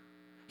interpreter.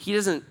 He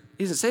doesn't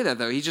say that,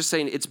 though. He's just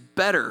saying it's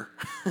better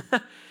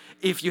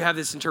if you have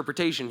this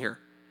interpretation here,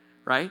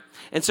 right?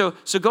 And so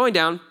going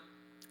down,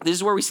 this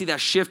is where we see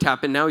that shift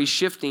happen. Now he's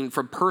shifting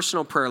from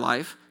personal prayer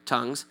life,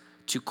 tongues,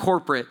 to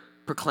corporate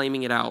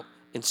proclaiming it out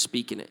and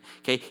speaking it.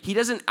 Okay, he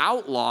doesn't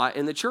outlaw it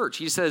in the church.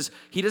 He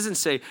doesn't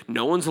say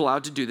no one's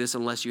allowed to do this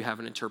unless you have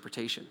an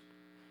interpretation.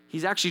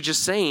 He's actually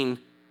just saying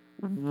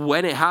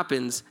when it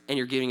happens and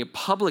you're giving a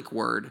public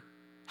word,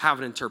 have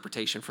an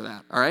interpretation for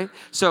that. All right.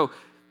 So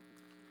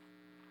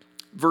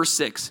verse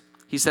 6,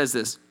 he says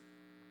this.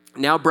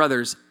 Now,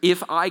 brothers,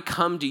 if I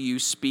come to you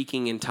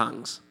speaking in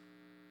tongues,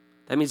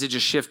 that means it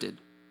just shifted.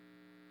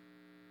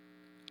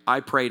 I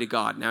pray to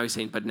God. Now he's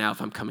saying, but now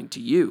if I'm coming to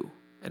you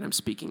and I'm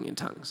speaking in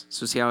tongues.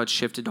 So see how it's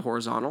shifted to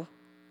horizontal?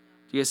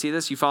 Do you guys see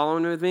this? You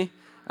following with me?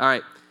 All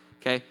right.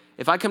 Okay.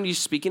 If I come to you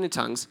speaking in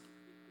tongues,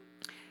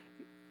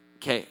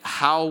 okay,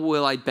 how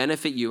will I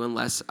benefit you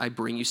unless I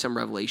bring you some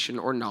revelation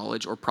or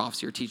knowledge or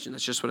prophecy or teaching?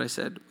 That's just what I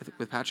said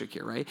with Patrick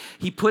here, right?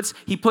 He puts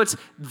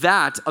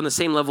that on the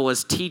same level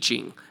as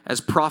teaching,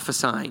 as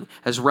prophesying,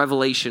 as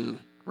revelation,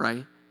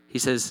 right? He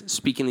says,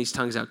 speaking these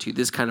tongues out to you,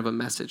 this kind of a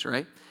message,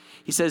 right?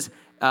 He says,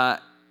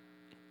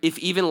 if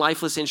even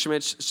lifeless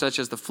instruments such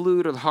as the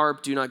flute or the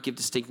harp do not give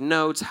distinct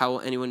notes, how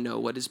will anyone know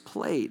what is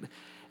played?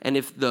 And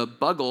if the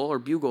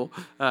bugle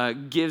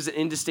gives an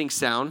indistinct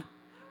sound,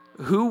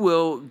 who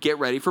will get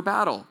ready for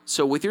battle?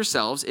 So with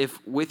yourselves,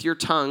 if with your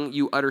tongue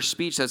you utter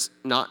speech that's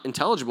not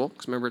intelligible,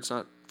 because remember, it's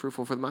not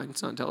fruitful for the mind,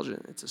 it's not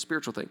intelligent, it's a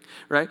spiritual thing,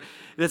 right?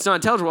 That's not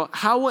intelligible,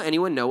 how will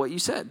anyone know what you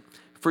said?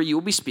 For you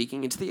will be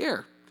speaking into the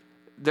air.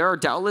 There are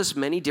doubtless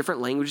many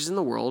different languages in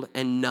the world,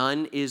 and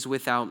none is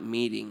without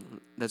meaning.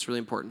 That's really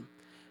important.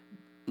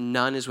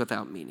 None is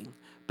without meaning.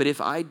 But if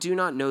I do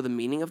not know the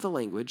meaning of the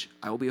language,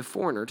 I will be a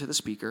foreigner to the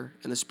speaker,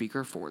 and the speaker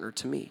a foreigner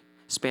to me.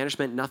 Spanish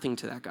meant nothing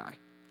to that guy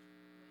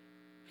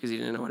because he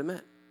didn't know what it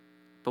meant.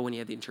 But when he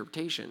had the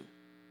interpretation,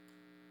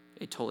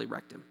 it totally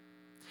wrecked him.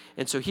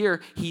 And so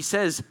here he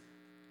says,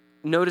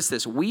 notice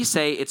this, we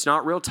say it's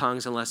not real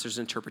tongues unless there's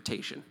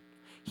interpretation.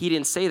 He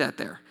didn't say that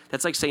there.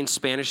 That's like saying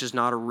Spanish is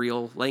not a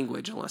real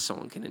language unless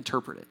someone can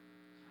interpret it.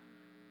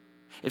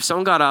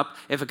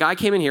 If a guy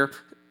came in here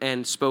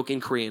and spoke in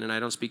Korean, and I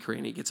don't speak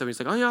Korean, he gets up and he's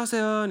like,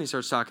 "안녕하세요," and he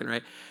starts talking,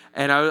 right?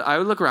 And I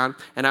would look around,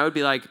 and I would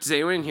be like, does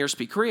anyone in here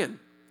speak Korean?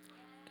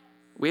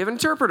 We have an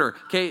interpreter.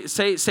 Okay,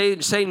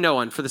 say no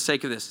one for the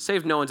sake of this. Say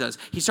if no one does.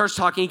 He starts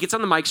talking, he gets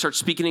on the mic, starts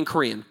speaking in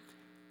Korean.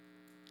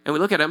 And we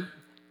look at him,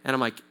 and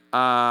I'm like,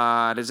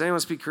 does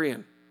anyone speak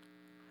Korean?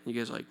 And you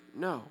guys are like,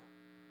 no.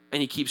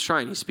 And he keeps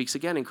trying. He speaks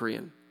again in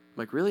Korean. I'm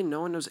like, really?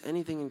 No one knows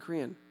anything in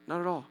Korean? Not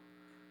at all.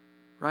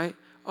 Right?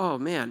 Oh,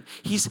 man.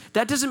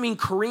 That doesn't mean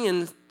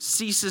Korean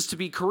ceases to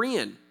be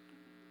Korean.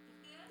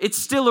 It's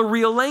still a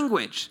real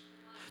language.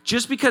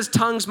 Just because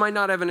tongues might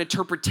not have an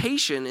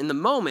interpretation in the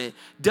moment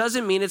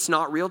doesn't mean it's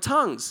not real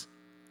tongues.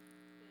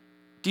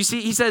 Do you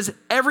see? He says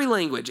every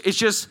language. It's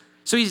just,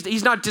 so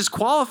he's not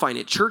disqualifying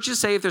it. Churches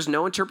say if there's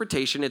no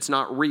interpretation, it's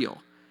not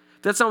real.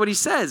 That's not what he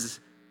says.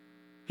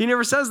 He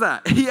never says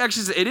that. He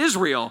actually says it is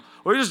real.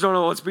 We just don't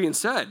know what's being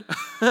said,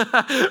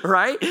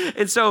 right?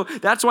 And so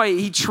that's why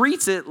he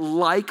treats it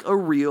like a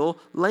real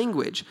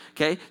language,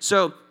 okay?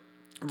 So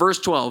verse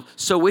 12,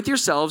 so with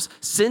yourselves,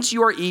 since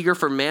you are eager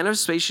for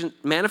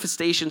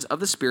manifestations of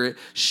the Spirit,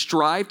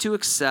 strive to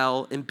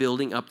excel in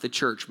building up the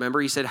church.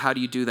 Remember, he said, how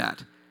do you do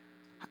that?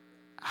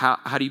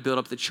 How do you build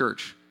up the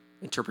church?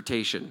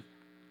 Interpretation.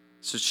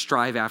 So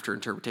strive after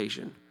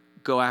interpretation.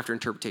 Go after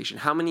interpretation.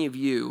 How many of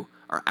you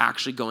are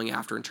actually going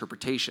after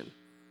interpretation?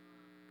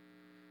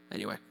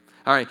 Anyway.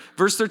 All right.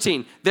 Verse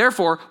 13.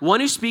 Therefore, one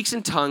who speaks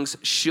in tongues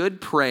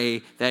should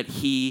pray that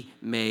he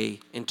may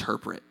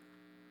interpret.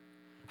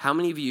 How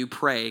many of you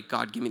pray,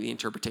 God, give me the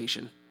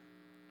interpretation?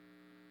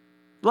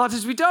 A lot of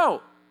times we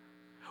don't.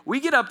 We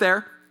get up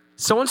there,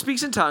 someone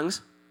speaks in tongues,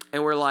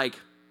 and we're like,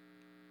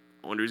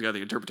 I wonder who's got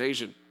the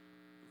interpretation.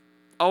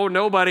 Oh,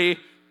 nobody.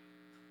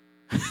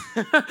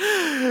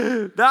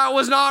 That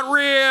was not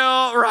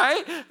real,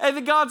 right? And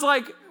then God's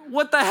like,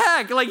 what the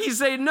heck? Like he's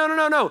saying,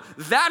 no.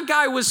 That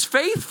guy was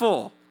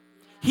faithful.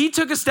 He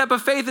took a step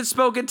of faith and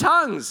spoke in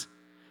tongues.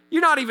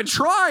 You're not even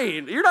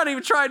trying. You're not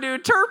even trying to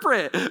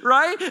interpret,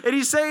 right? And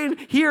he's saying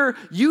here,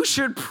 you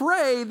should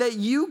pray that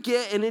you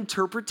get an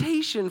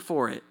interpretation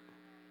for it.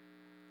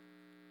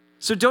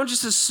 So don't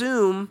just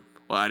assume,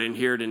 well, I didn't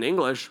hear it in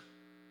English.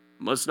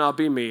 Must not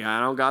be me. I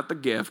don't got the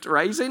gift,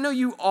 right? You say, no,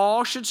 you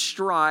all should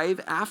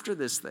strive after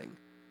this thing,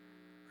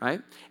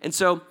 right? And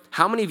so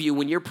how many of you,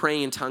 when you're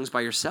praying in tongues by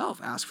yourself,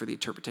 ask for the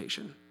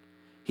interpretation?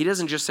 He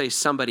doesn't just say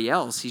somebody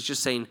else. He's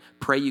just saying,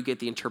 pray you get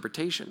the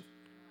interpretation.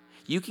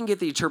 You can get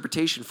the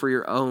interpretation for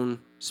your own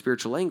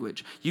spiritual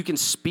language. You can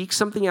speak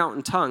something out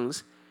in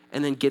tongues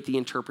and then get the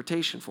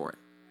interpretation for it.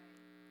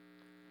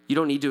 You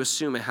don't need to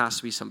assume it has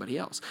to be somebody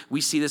else. We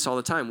see this all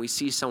the time. We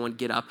see someone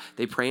get up,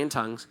 they pray in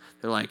tongues.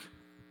 They're like,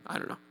 I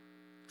don't know.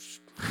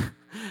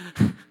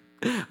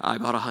 I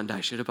bought a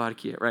Hyundai, should have bought a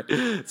Kia, right?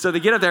 So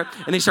they get up there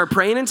and they start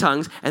praying in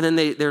tongues, and then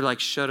they're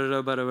like,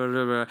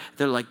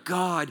 they're like,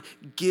 God,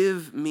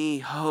 give me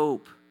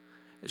hope.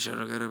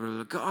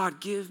 God,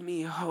 give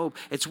me hope.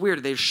 It's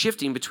weird. They're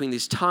shifting between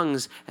these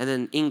tongues and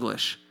then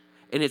English.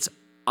 And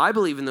I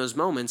believe in those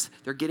moments,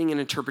 they're getting an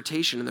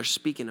interpretation and they're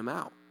speaking them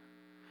out.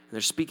 And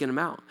they're speaking them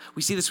out.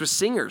 We see this with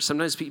singers.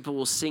 Sometimes people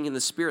will sing in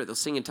the spirit. They'll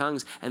sing in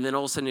tongues, and then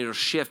all of a sudden it'll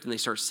shift and they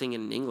start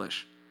singing in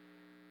English.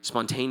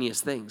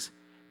 Spontaneous things.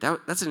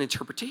 That's an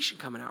interpretation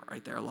coming out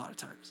right there a lot of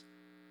times.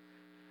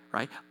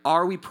 Right?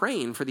 Are we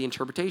praying for the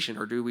interpretation,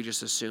 or do we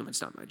just assume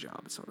it's not my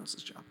job, it's someone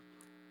else's job?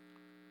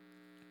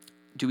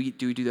 Do we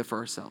do that for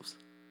ourselves?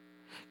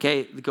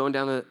 Okay, going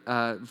down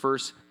to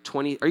verse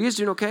 20. Are you guys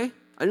doing okay?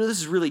 I know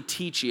this is really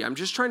teachy. I'm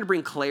just trying to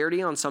bring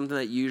clarity on something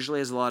that usually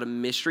has a lot of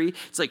mystery.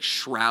 It's like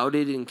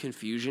shrouded in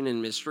confusion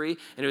and mystery,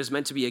 and it was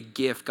meant to be a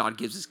gift God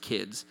gives his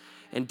kids.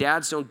 And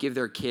dads don't give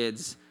their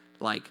kids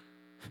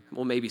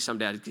well, maybe some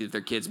dads give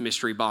their kids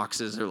mystery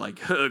boxes. They're like,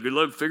 good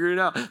luck figuring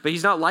it out. But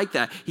he's not like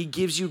that. He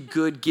gives you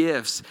good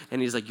gifts,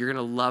 and he's like, you're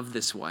going to love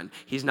this one.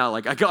 He's not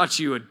like, I got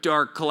you a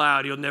dark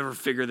cloud. You'll never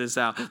figure this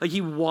out. Like,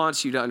 he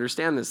wants you to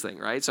understand this thing,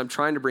 right? So I'm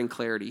trying to bring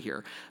clarity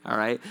here, all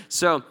right?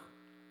 So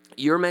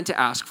you're meant to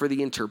ask for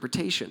the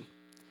interpretation.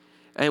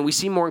 And we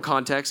see more in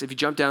context. If you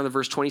jump down to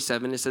verse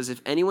 27, it says,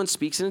 if anyone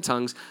speaks in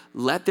tongues,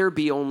 let there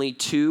be only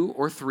 2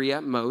 or 3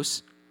 at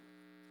most,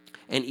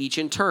 and each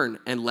in turn,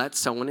 and let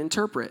someone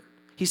interpret.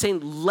 He's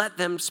saying, let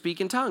them speak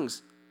in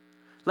tongues.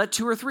 Let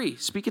 2 or 3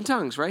 speak in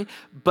tongues, right?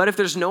 But if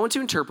there's no one to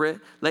interpret,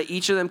 let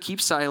each of them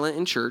keep silent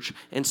in church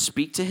and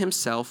speak to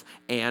himself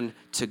and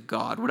to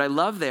God. What I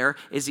love there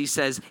is he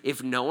says,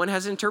 if no one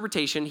has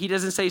interpretation, he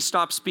doesn't say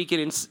stop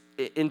speaking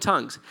in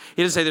tongues.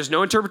 He doesn't say there's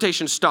no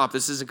interpretation, stop,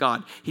 this isn't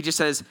God. He just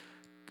says,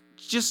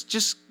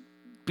 just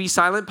be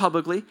silent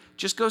publicly.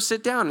 Just go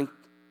sit down and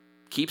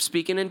keep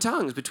speaking in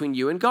tongues between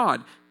you and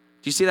God. Do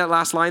you see that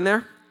last line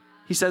there?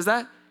 He says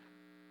that.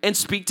 And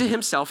speak to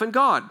himself and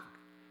God.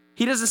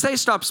 He doesn't say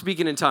stop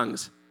speaking in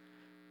tongues.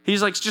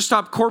 He's like, just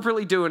stop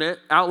corporately doing it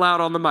out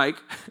loud on the mic.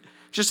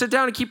 Just sit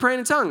down and keep praying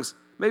in tongues.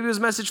 Maybe it was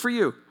a message for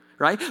you,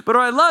 right? But what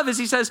I love is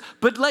he says,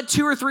 but let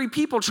 2 or 3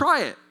 people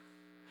try it.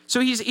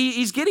 So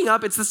he's getting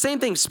up. It's the same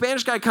thing.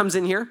 Spanish guy comes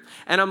in here,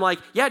 and I'm like,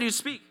 yeah, dude,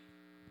 speak.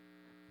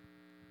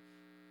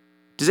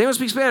 Does anyone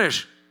speak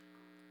Spanish?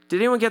 Did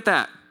anyone get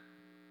that?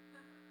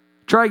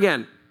 Try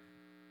again.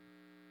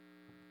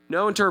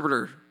 No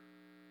interpreter.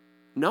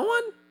 No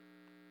one?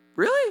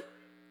 Really?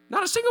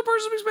 Not a single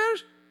person speaks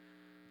Spanish?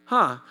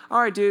 Huh.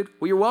 All right, dude.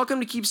 Well, you're welcome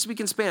to keep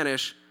speaking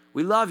Spanish.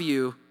 We love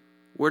you.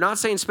 We're not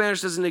saying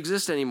Spanish doesn't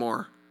exist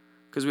anymore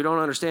because we don't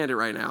understand it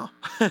right now.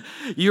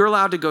 You're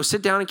allowed to go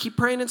sit down and keep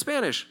praying in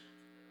Spanish.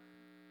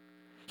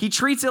 He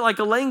treats it like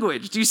a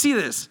language. Do you see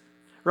this?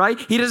 Right?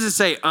 He doesn't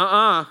say,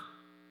 no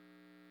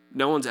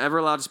one's ever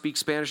allowed to speak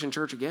Spanish in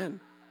church again.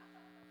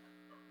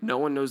 No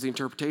one knows the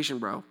interpretation,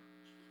 bro.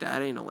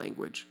 That ain't a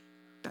language.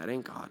 That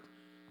ain't God.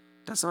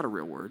 That's not a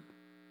real word.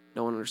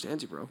 No one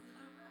understands you, bro.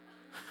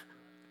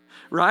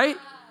 Right?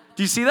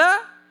 Do you see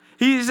that?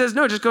 He says,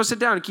 no, just go sit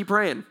down and keep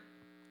praying.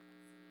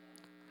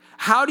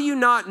 How do you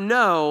not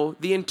know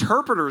the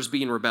interpreter's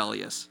being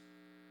rebellious?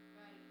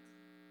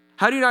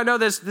 How do you not know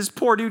this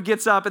poor dude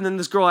gets up and then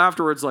this girl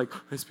afterwards like,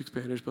 I speak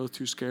Spanish, but I was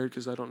too scared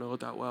because I don't know it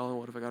that well, and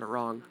what if I got it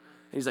wrong? And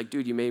he's like,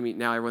 dude, you made me,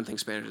 now everyone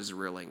thinks Spanish is a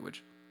real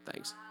language.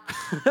 Thanks.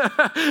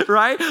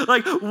 Right?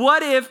 Like,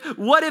 what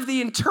if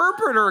the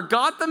interpreter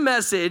got the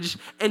message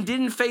and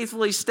didn't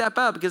faithfully step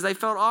up because they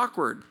felt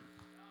awkward?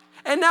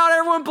 And now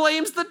everyone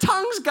blames the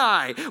tongues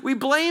guy. We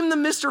blame the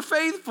Mr.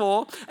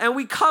 Faithful, and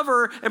we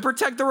cover and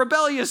protect the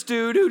rebellious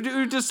dude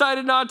who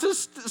decided not to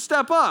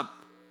step up.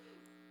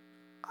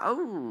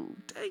 Oh,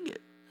 dang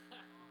it.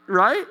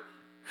 Right?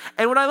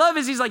 And what I love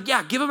is he's like,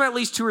 yeah, give them at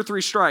least 2 or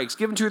 3 strikes.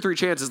 Give them 2 or 3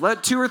 chances.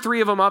 Let 2 or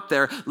 3 of them up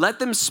there. Let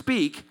them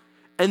speak.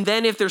 And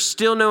then if there's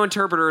still no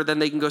interpreter, then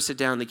they can go sit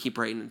down and they keep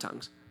praying in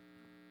tongues.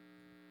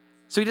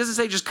 So he doesn't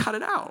say just cut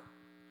it out.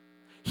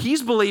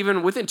 He's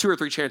believing within 2 or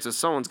 3 chances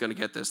someone's going to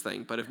get this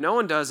thing. But if no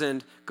one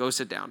doesn't, go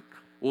sit down.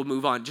 We'll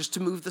move on just to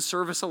move the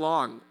service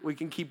along. We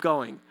can keep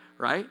going,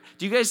 right?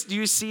 Do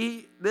you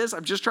see this?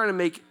 I'm just trying to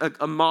make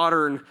a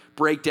modern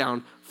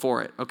breakdown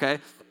for it, okay?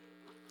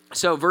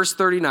 So verse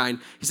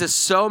 39, he says,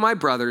 so my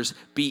brothers,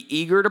 be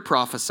eager to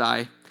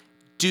prophesy.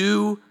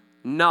 Do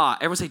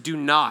not, everyone say do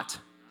not.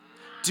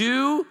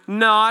 Do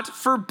not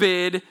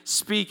forbid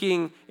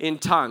speaking in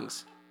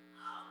tongues.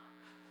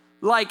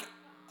 Like,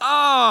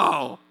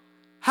 oh,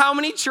 how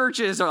many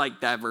churches are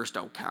like, that verse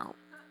don't count?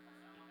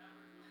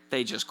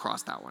 They just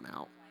crossed that one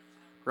out,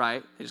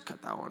 right? They just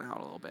cut that one out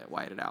a little bit,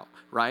 white it out,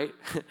 right?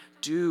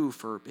 Do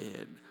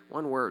forbid.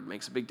 One word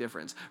makes a big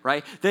difference,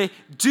 right? They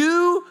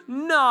do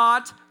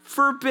not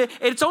forbid.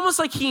 It's almost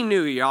like he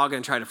knew you're all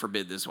going to try to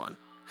forbid this one.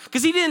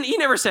 Because he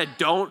never said,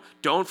 don't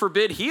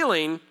forbid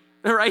healing,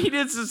 right? He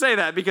didn't say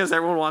that because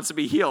everyone wants to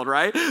be healed,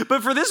 right?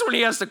 But for this one,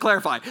 he has to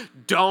clarify,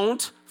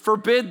 don't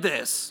forbid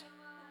this,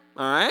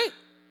 all right?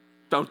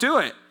 Don't do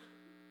it.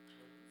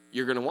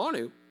 You're going to want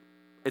to.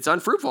 It's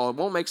unfruitful. It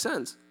won't make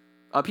sense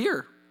up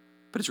here,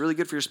 but it's really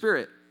good for your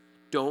spirit.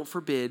 Don't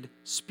forbid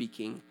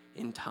speaking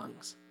in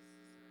tongues.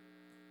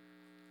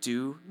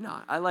 Do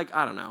not. I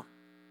don't know.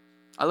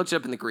 I looked it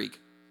up in the Greek.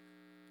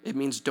 It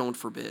means don't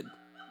forbid.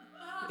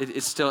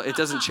 It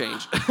doesn't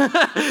change.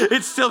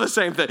 It's still the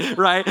same thing,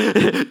 right?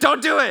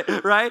 Don't do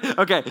it, right?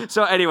 Okay,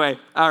 so anyway,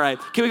 all right.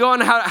 Can we go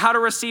on how to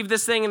receive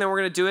this thing, and then we're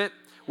going to do it?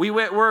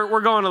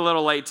 We're going a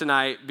little late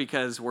tonight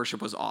because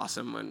worship was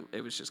awesome and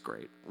it was just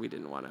great. We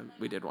did want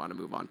to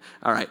move on.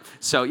 All right.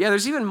 So yeah,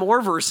 there's even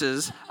more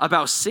verses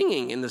about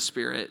singing in the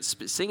Spirit,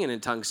 singing in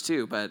tongues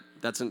too, but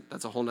that's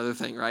a whole nother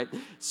thing, right?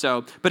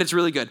 So, but it's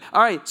really good.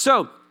 All right.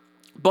 So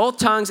both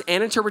tongues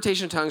and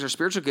interpretation of tongues are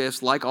spiritual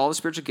gifts. Like all the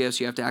spiritual gifts,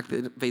 you have to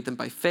activate them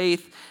by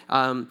faith.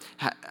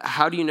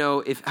 How do you know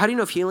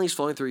if healing is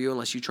flowing through you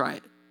unless you try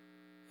it?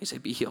 You say,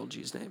 be healed in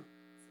Jesus' name.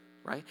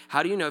 Right?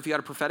 How do you know if you got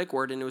a prophetic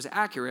word and it was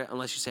accurate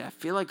unless you say, I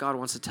feel like God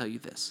wants to tell you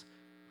this?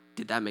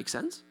 Did that make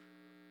sense?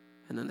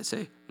 And then they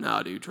say,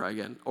 no, dude, try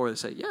again. Or they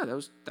say, yeah, that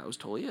was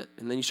totally it.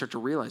 And then you start to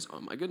realize, oh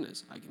my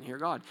goodness, I can hear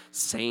God.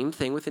 Same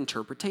thing with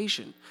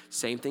interpretation.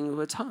 Same thing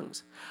with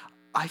tongues.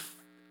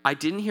 I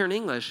didn't hear in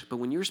English, but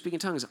when you were speaking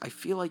tongues, I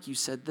feel like you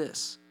said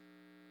this.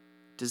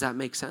 Does that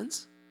make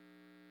sense?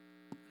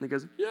 And the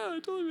guy's like, yeah,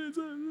 it totally made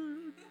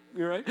sense.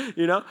 You're right?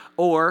 You know?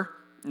 Or,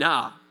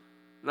 nah.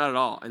 Not at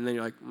all. And then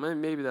you're like,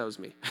 maybe that was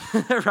me,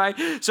 right?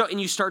 So, and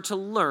you start to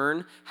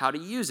learn how to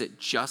use it,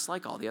 just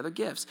like all the other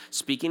gifts.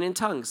 Speaking in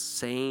tongues,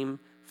 same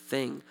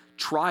thing.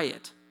 Try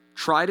it.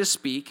 Try to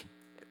speak.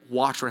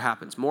 Watch what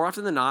happens. More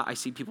often than not, I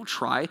see people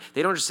try.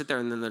 They don't just sit there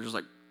and then they're just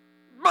like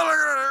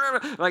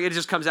it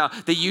just comes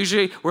out. They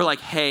usually were like,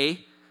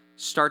 hey,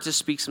 start to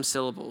speak some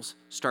syllables.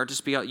 Start to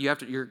speak out.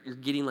 You're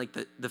getting like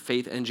the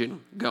faith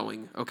engine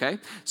going, okay?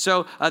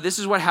 So this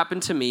is what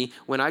happened to me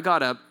when I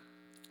got up.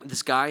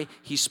 This guy,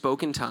 he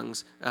spoke in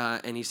tongues,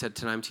 and he said,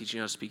 tonight I'm teaching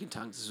you how to speak in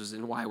tongues. This was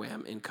in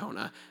YWAM in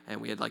Kona, and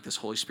we had like this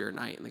Holy Spirit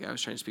night, and the guy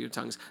was trying to speak in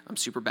tongues. I'm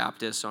super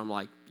Baptist, so I'm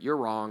like, you're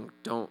wrong.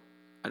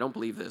 I don't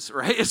believe this,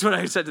 right? Is what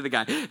I said to the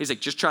guy. He's like,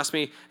 just trust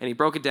me. And he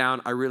broke it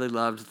down. I really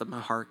loved that my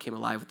heart came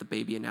alive with the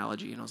baby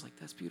analogy, and I was like,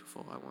 that's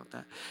beautiful. I want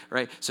that,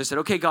 right? So I said,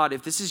 okay, God,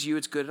 if this is you,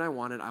 it's good, and I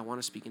want it. I want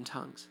to speak in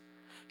tongues,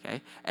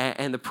 okay?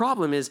 And the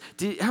problem is,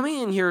 how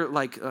many in here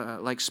like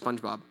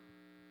SpongeBob?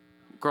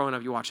 Growing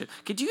up, you watch it.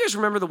 Do you guys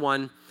remember the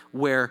one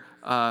where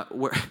I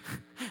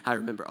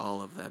remember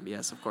all of them,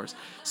 yes, of course.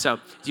 So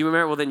do you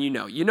remember? Well, then you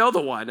know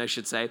the one, I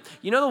should say.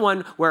 You know the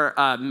one where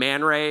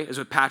Man Ray is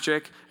with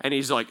Patrick, and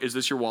he's like, is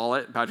this your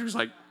wallet? And Patrick's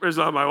like, it's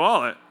not my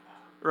wallet,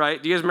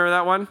 right? Do you guys remember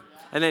that one?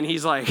 And then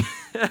he's like,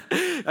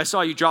 I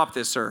saw you drop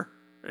this, sir.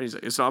 And he's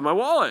like, it's not my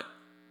wallet.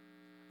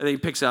 And then he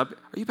picks up,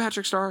 are you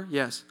Patrick Star?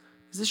 Yes.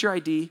 Is this your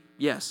ID?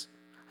 Yes.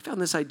 I found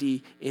this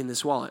ID in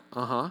this wallet.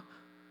 Uh-huh.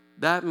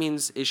 That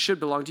means it should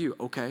belong to you.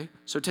 Okay,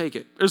 so take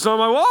it. It's not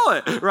my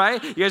wallet,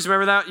 right? You guys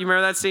remember that? You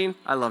remember that scene?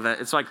 I love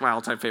that. It's like my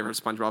all-time favorite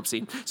SpongeBob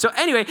scene. So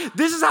anyway,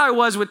 this is how I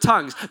was with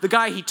tongues. The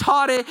guy, he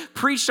taught it,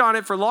 preached on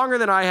it for longer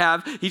than I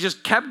have. He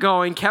just kept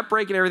going, kept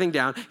breaking everything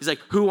down. He's like,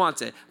 who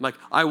wants it? I'm like,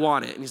 I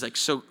want it. And he's like,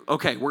 so,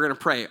 okay, we're going to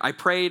pray. I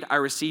prayed, I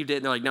received it,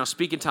 and they're like, now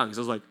speak in tongues.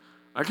 I was like,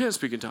 I can't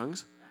speak in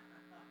tongues.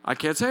 I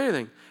can't say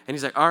anything. And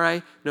he's like, all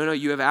right, no,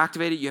 you have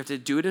activated. You have to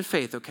do it in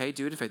faith, okay?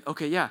 Do it in faith.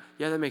 Okay, yeah,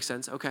 that makes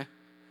sense. Okay.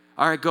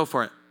 All right, go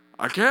for it.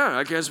 I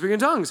can't speak in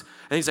tongues.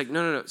 And he's like,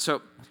 no.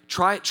 So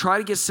try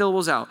to get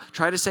syllables out.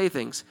 Try to say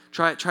things.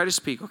 Try to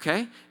speak,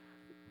 okay?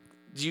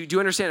 Do you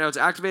understand how it's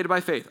activated by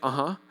faith?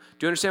 Uh-huh.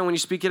 Do you understand when you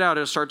speak it out,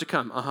 it'll start to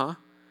come? Uh-huh.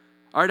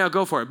 All right, now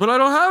go for it. But I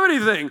don't have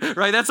anything,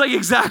 right? That's like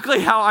exactly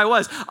how I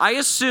was. I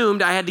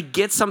assumed I had to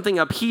get something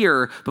up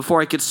here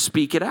before I could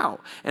speak it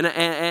out.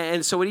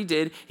 And so what he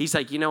did, he's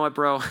like, you know what,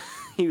 bro?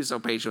 He was so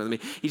patient with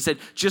me. He said,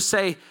 just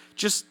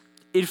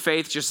in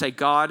faith, just say,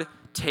 God,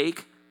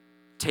 take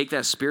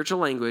that spiritual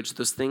language,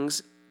 those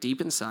things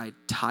deep inside,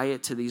 tie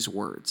it to these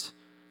words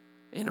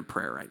in a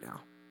prayer right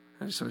now.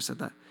 And so I said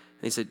that.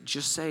 he said,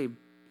 just say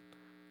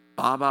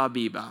Baba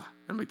Biba.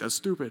 I'm like, that's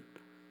stupid.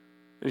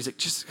 And he's like,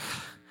 just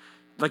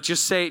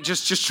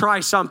try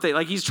something.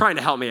 Like, he's trying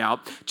to help me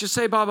out. Just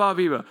say Baba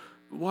Biba.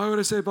 Why would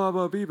I say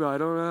Baba Biba? I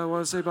don't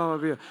want to say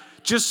Baba Biba.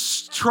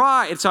 Just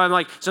try. And so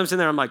I'm sitting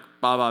there, I'm like,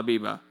 Baba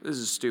Biba. This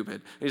is stupid.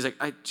 And he's like,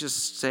 I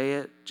just say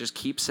it. Just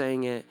keep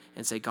saying it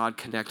and say, God,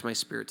 connect my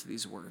spirit to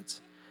these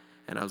words.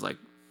 And I was like,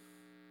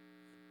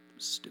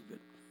 stupid.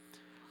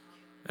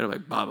 And I'm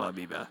like, Baba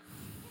Biba.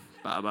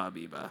 Baba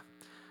Biba.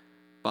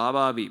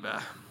 Baba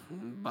Biba.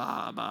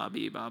 Baba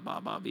Biba.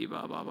 Baba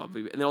Biba. Baba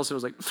Biba. And then also I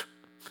was like,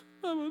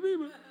 Baba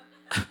Biba.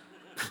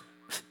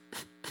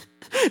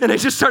 And I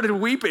just started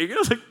weeping. I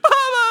was like, Baba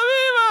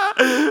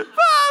Biba.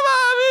 Baba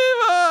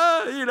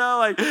Biba. You know,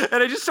 like,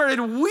 and I just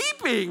started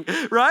weeping,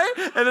 right?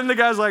 And then the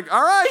guy's like,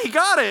 all right, he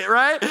got it,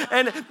 right?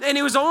 And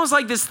it was almost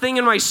like this thing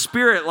in my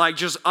spirit, like,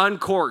 just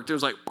uncorked. It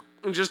was like,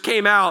 it just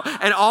came out,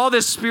 and all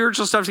this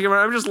spiritual stuff came out.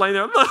 I'm just laying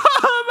there, I'm like,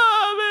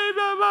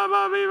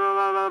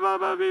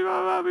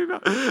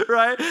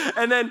 right?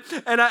 And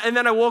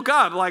then I woke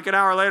up like an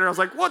hour later. I was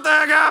like, what the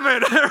heck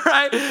happened?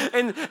 Right?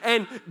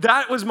 And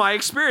that was my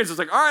experience. I was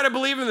like, all right, I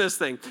believe in this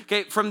thing.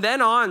 Okay, from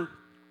then on,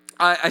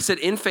 I said,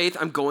 in faith,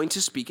 I'm going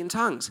to speak in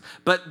tongues.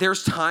 But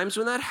there's times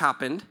when that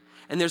happened,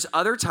 and there's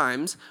other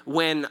times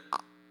when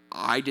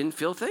I didn't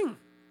feel a thing.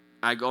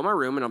 I go in my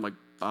room, and I'm like,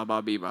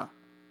 Baba Biba.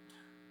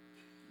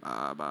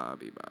 Baba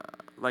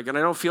Biba. Like, and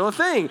I don't feel a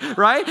thing,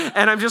 right?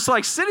 And I'm just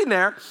like sitting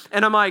there,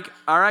 and I'm like,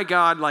 all right,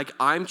 God, like,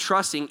 I'm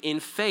trusting in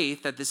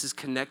faith that this is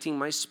connecting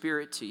my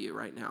spirit to you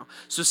right now.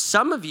 So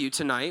some of you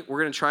tonight,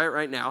 we're going to try it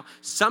right now.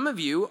 Some of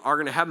you are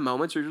going to have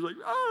moments where you're just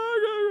like, oh.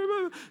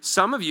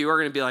 Some of you are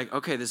going to be like,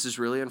 okay, this is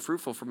really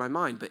unfruitful for my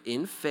mind. But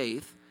in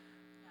faith,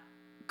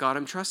 God,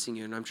 I'm trusting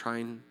you, and I'm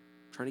trying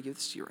to give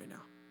this to you right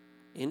now.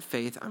 In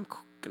faith, I'm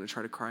going to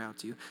try to cry out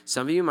to you.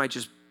 Some of you might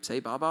just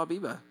say, Baba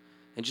Biba,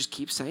 and just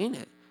keep saying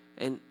it.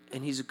 And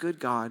he's a good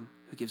God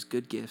who gives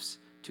good gifts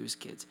to his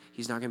kids.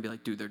 He's not going to be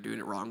like, dude, they're doing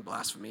it wrong,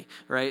 blasphemy,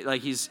 right?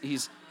 Like, he's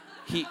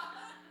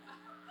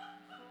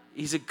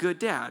a good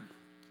dad.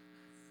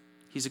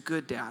 He's a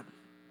good dad.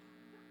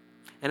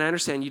 And I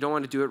understand you don't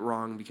want to do it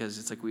wrong because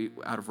it's like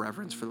out of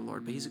reverence for the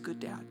Lord, but he's a good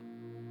dad.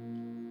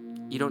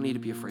 You don't need to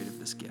be afraid of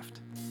this gift.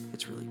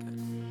 It's really good.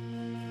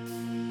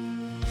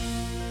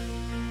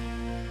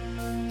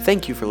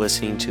 Thank you for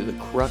listening to the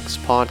Crux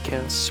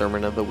Podcast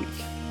Sermon of the Week.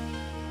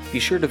 Be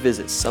sure to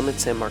visit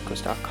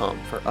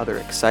summitsanmarcos.com for other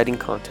exciting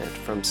content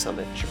from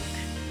Summit Church.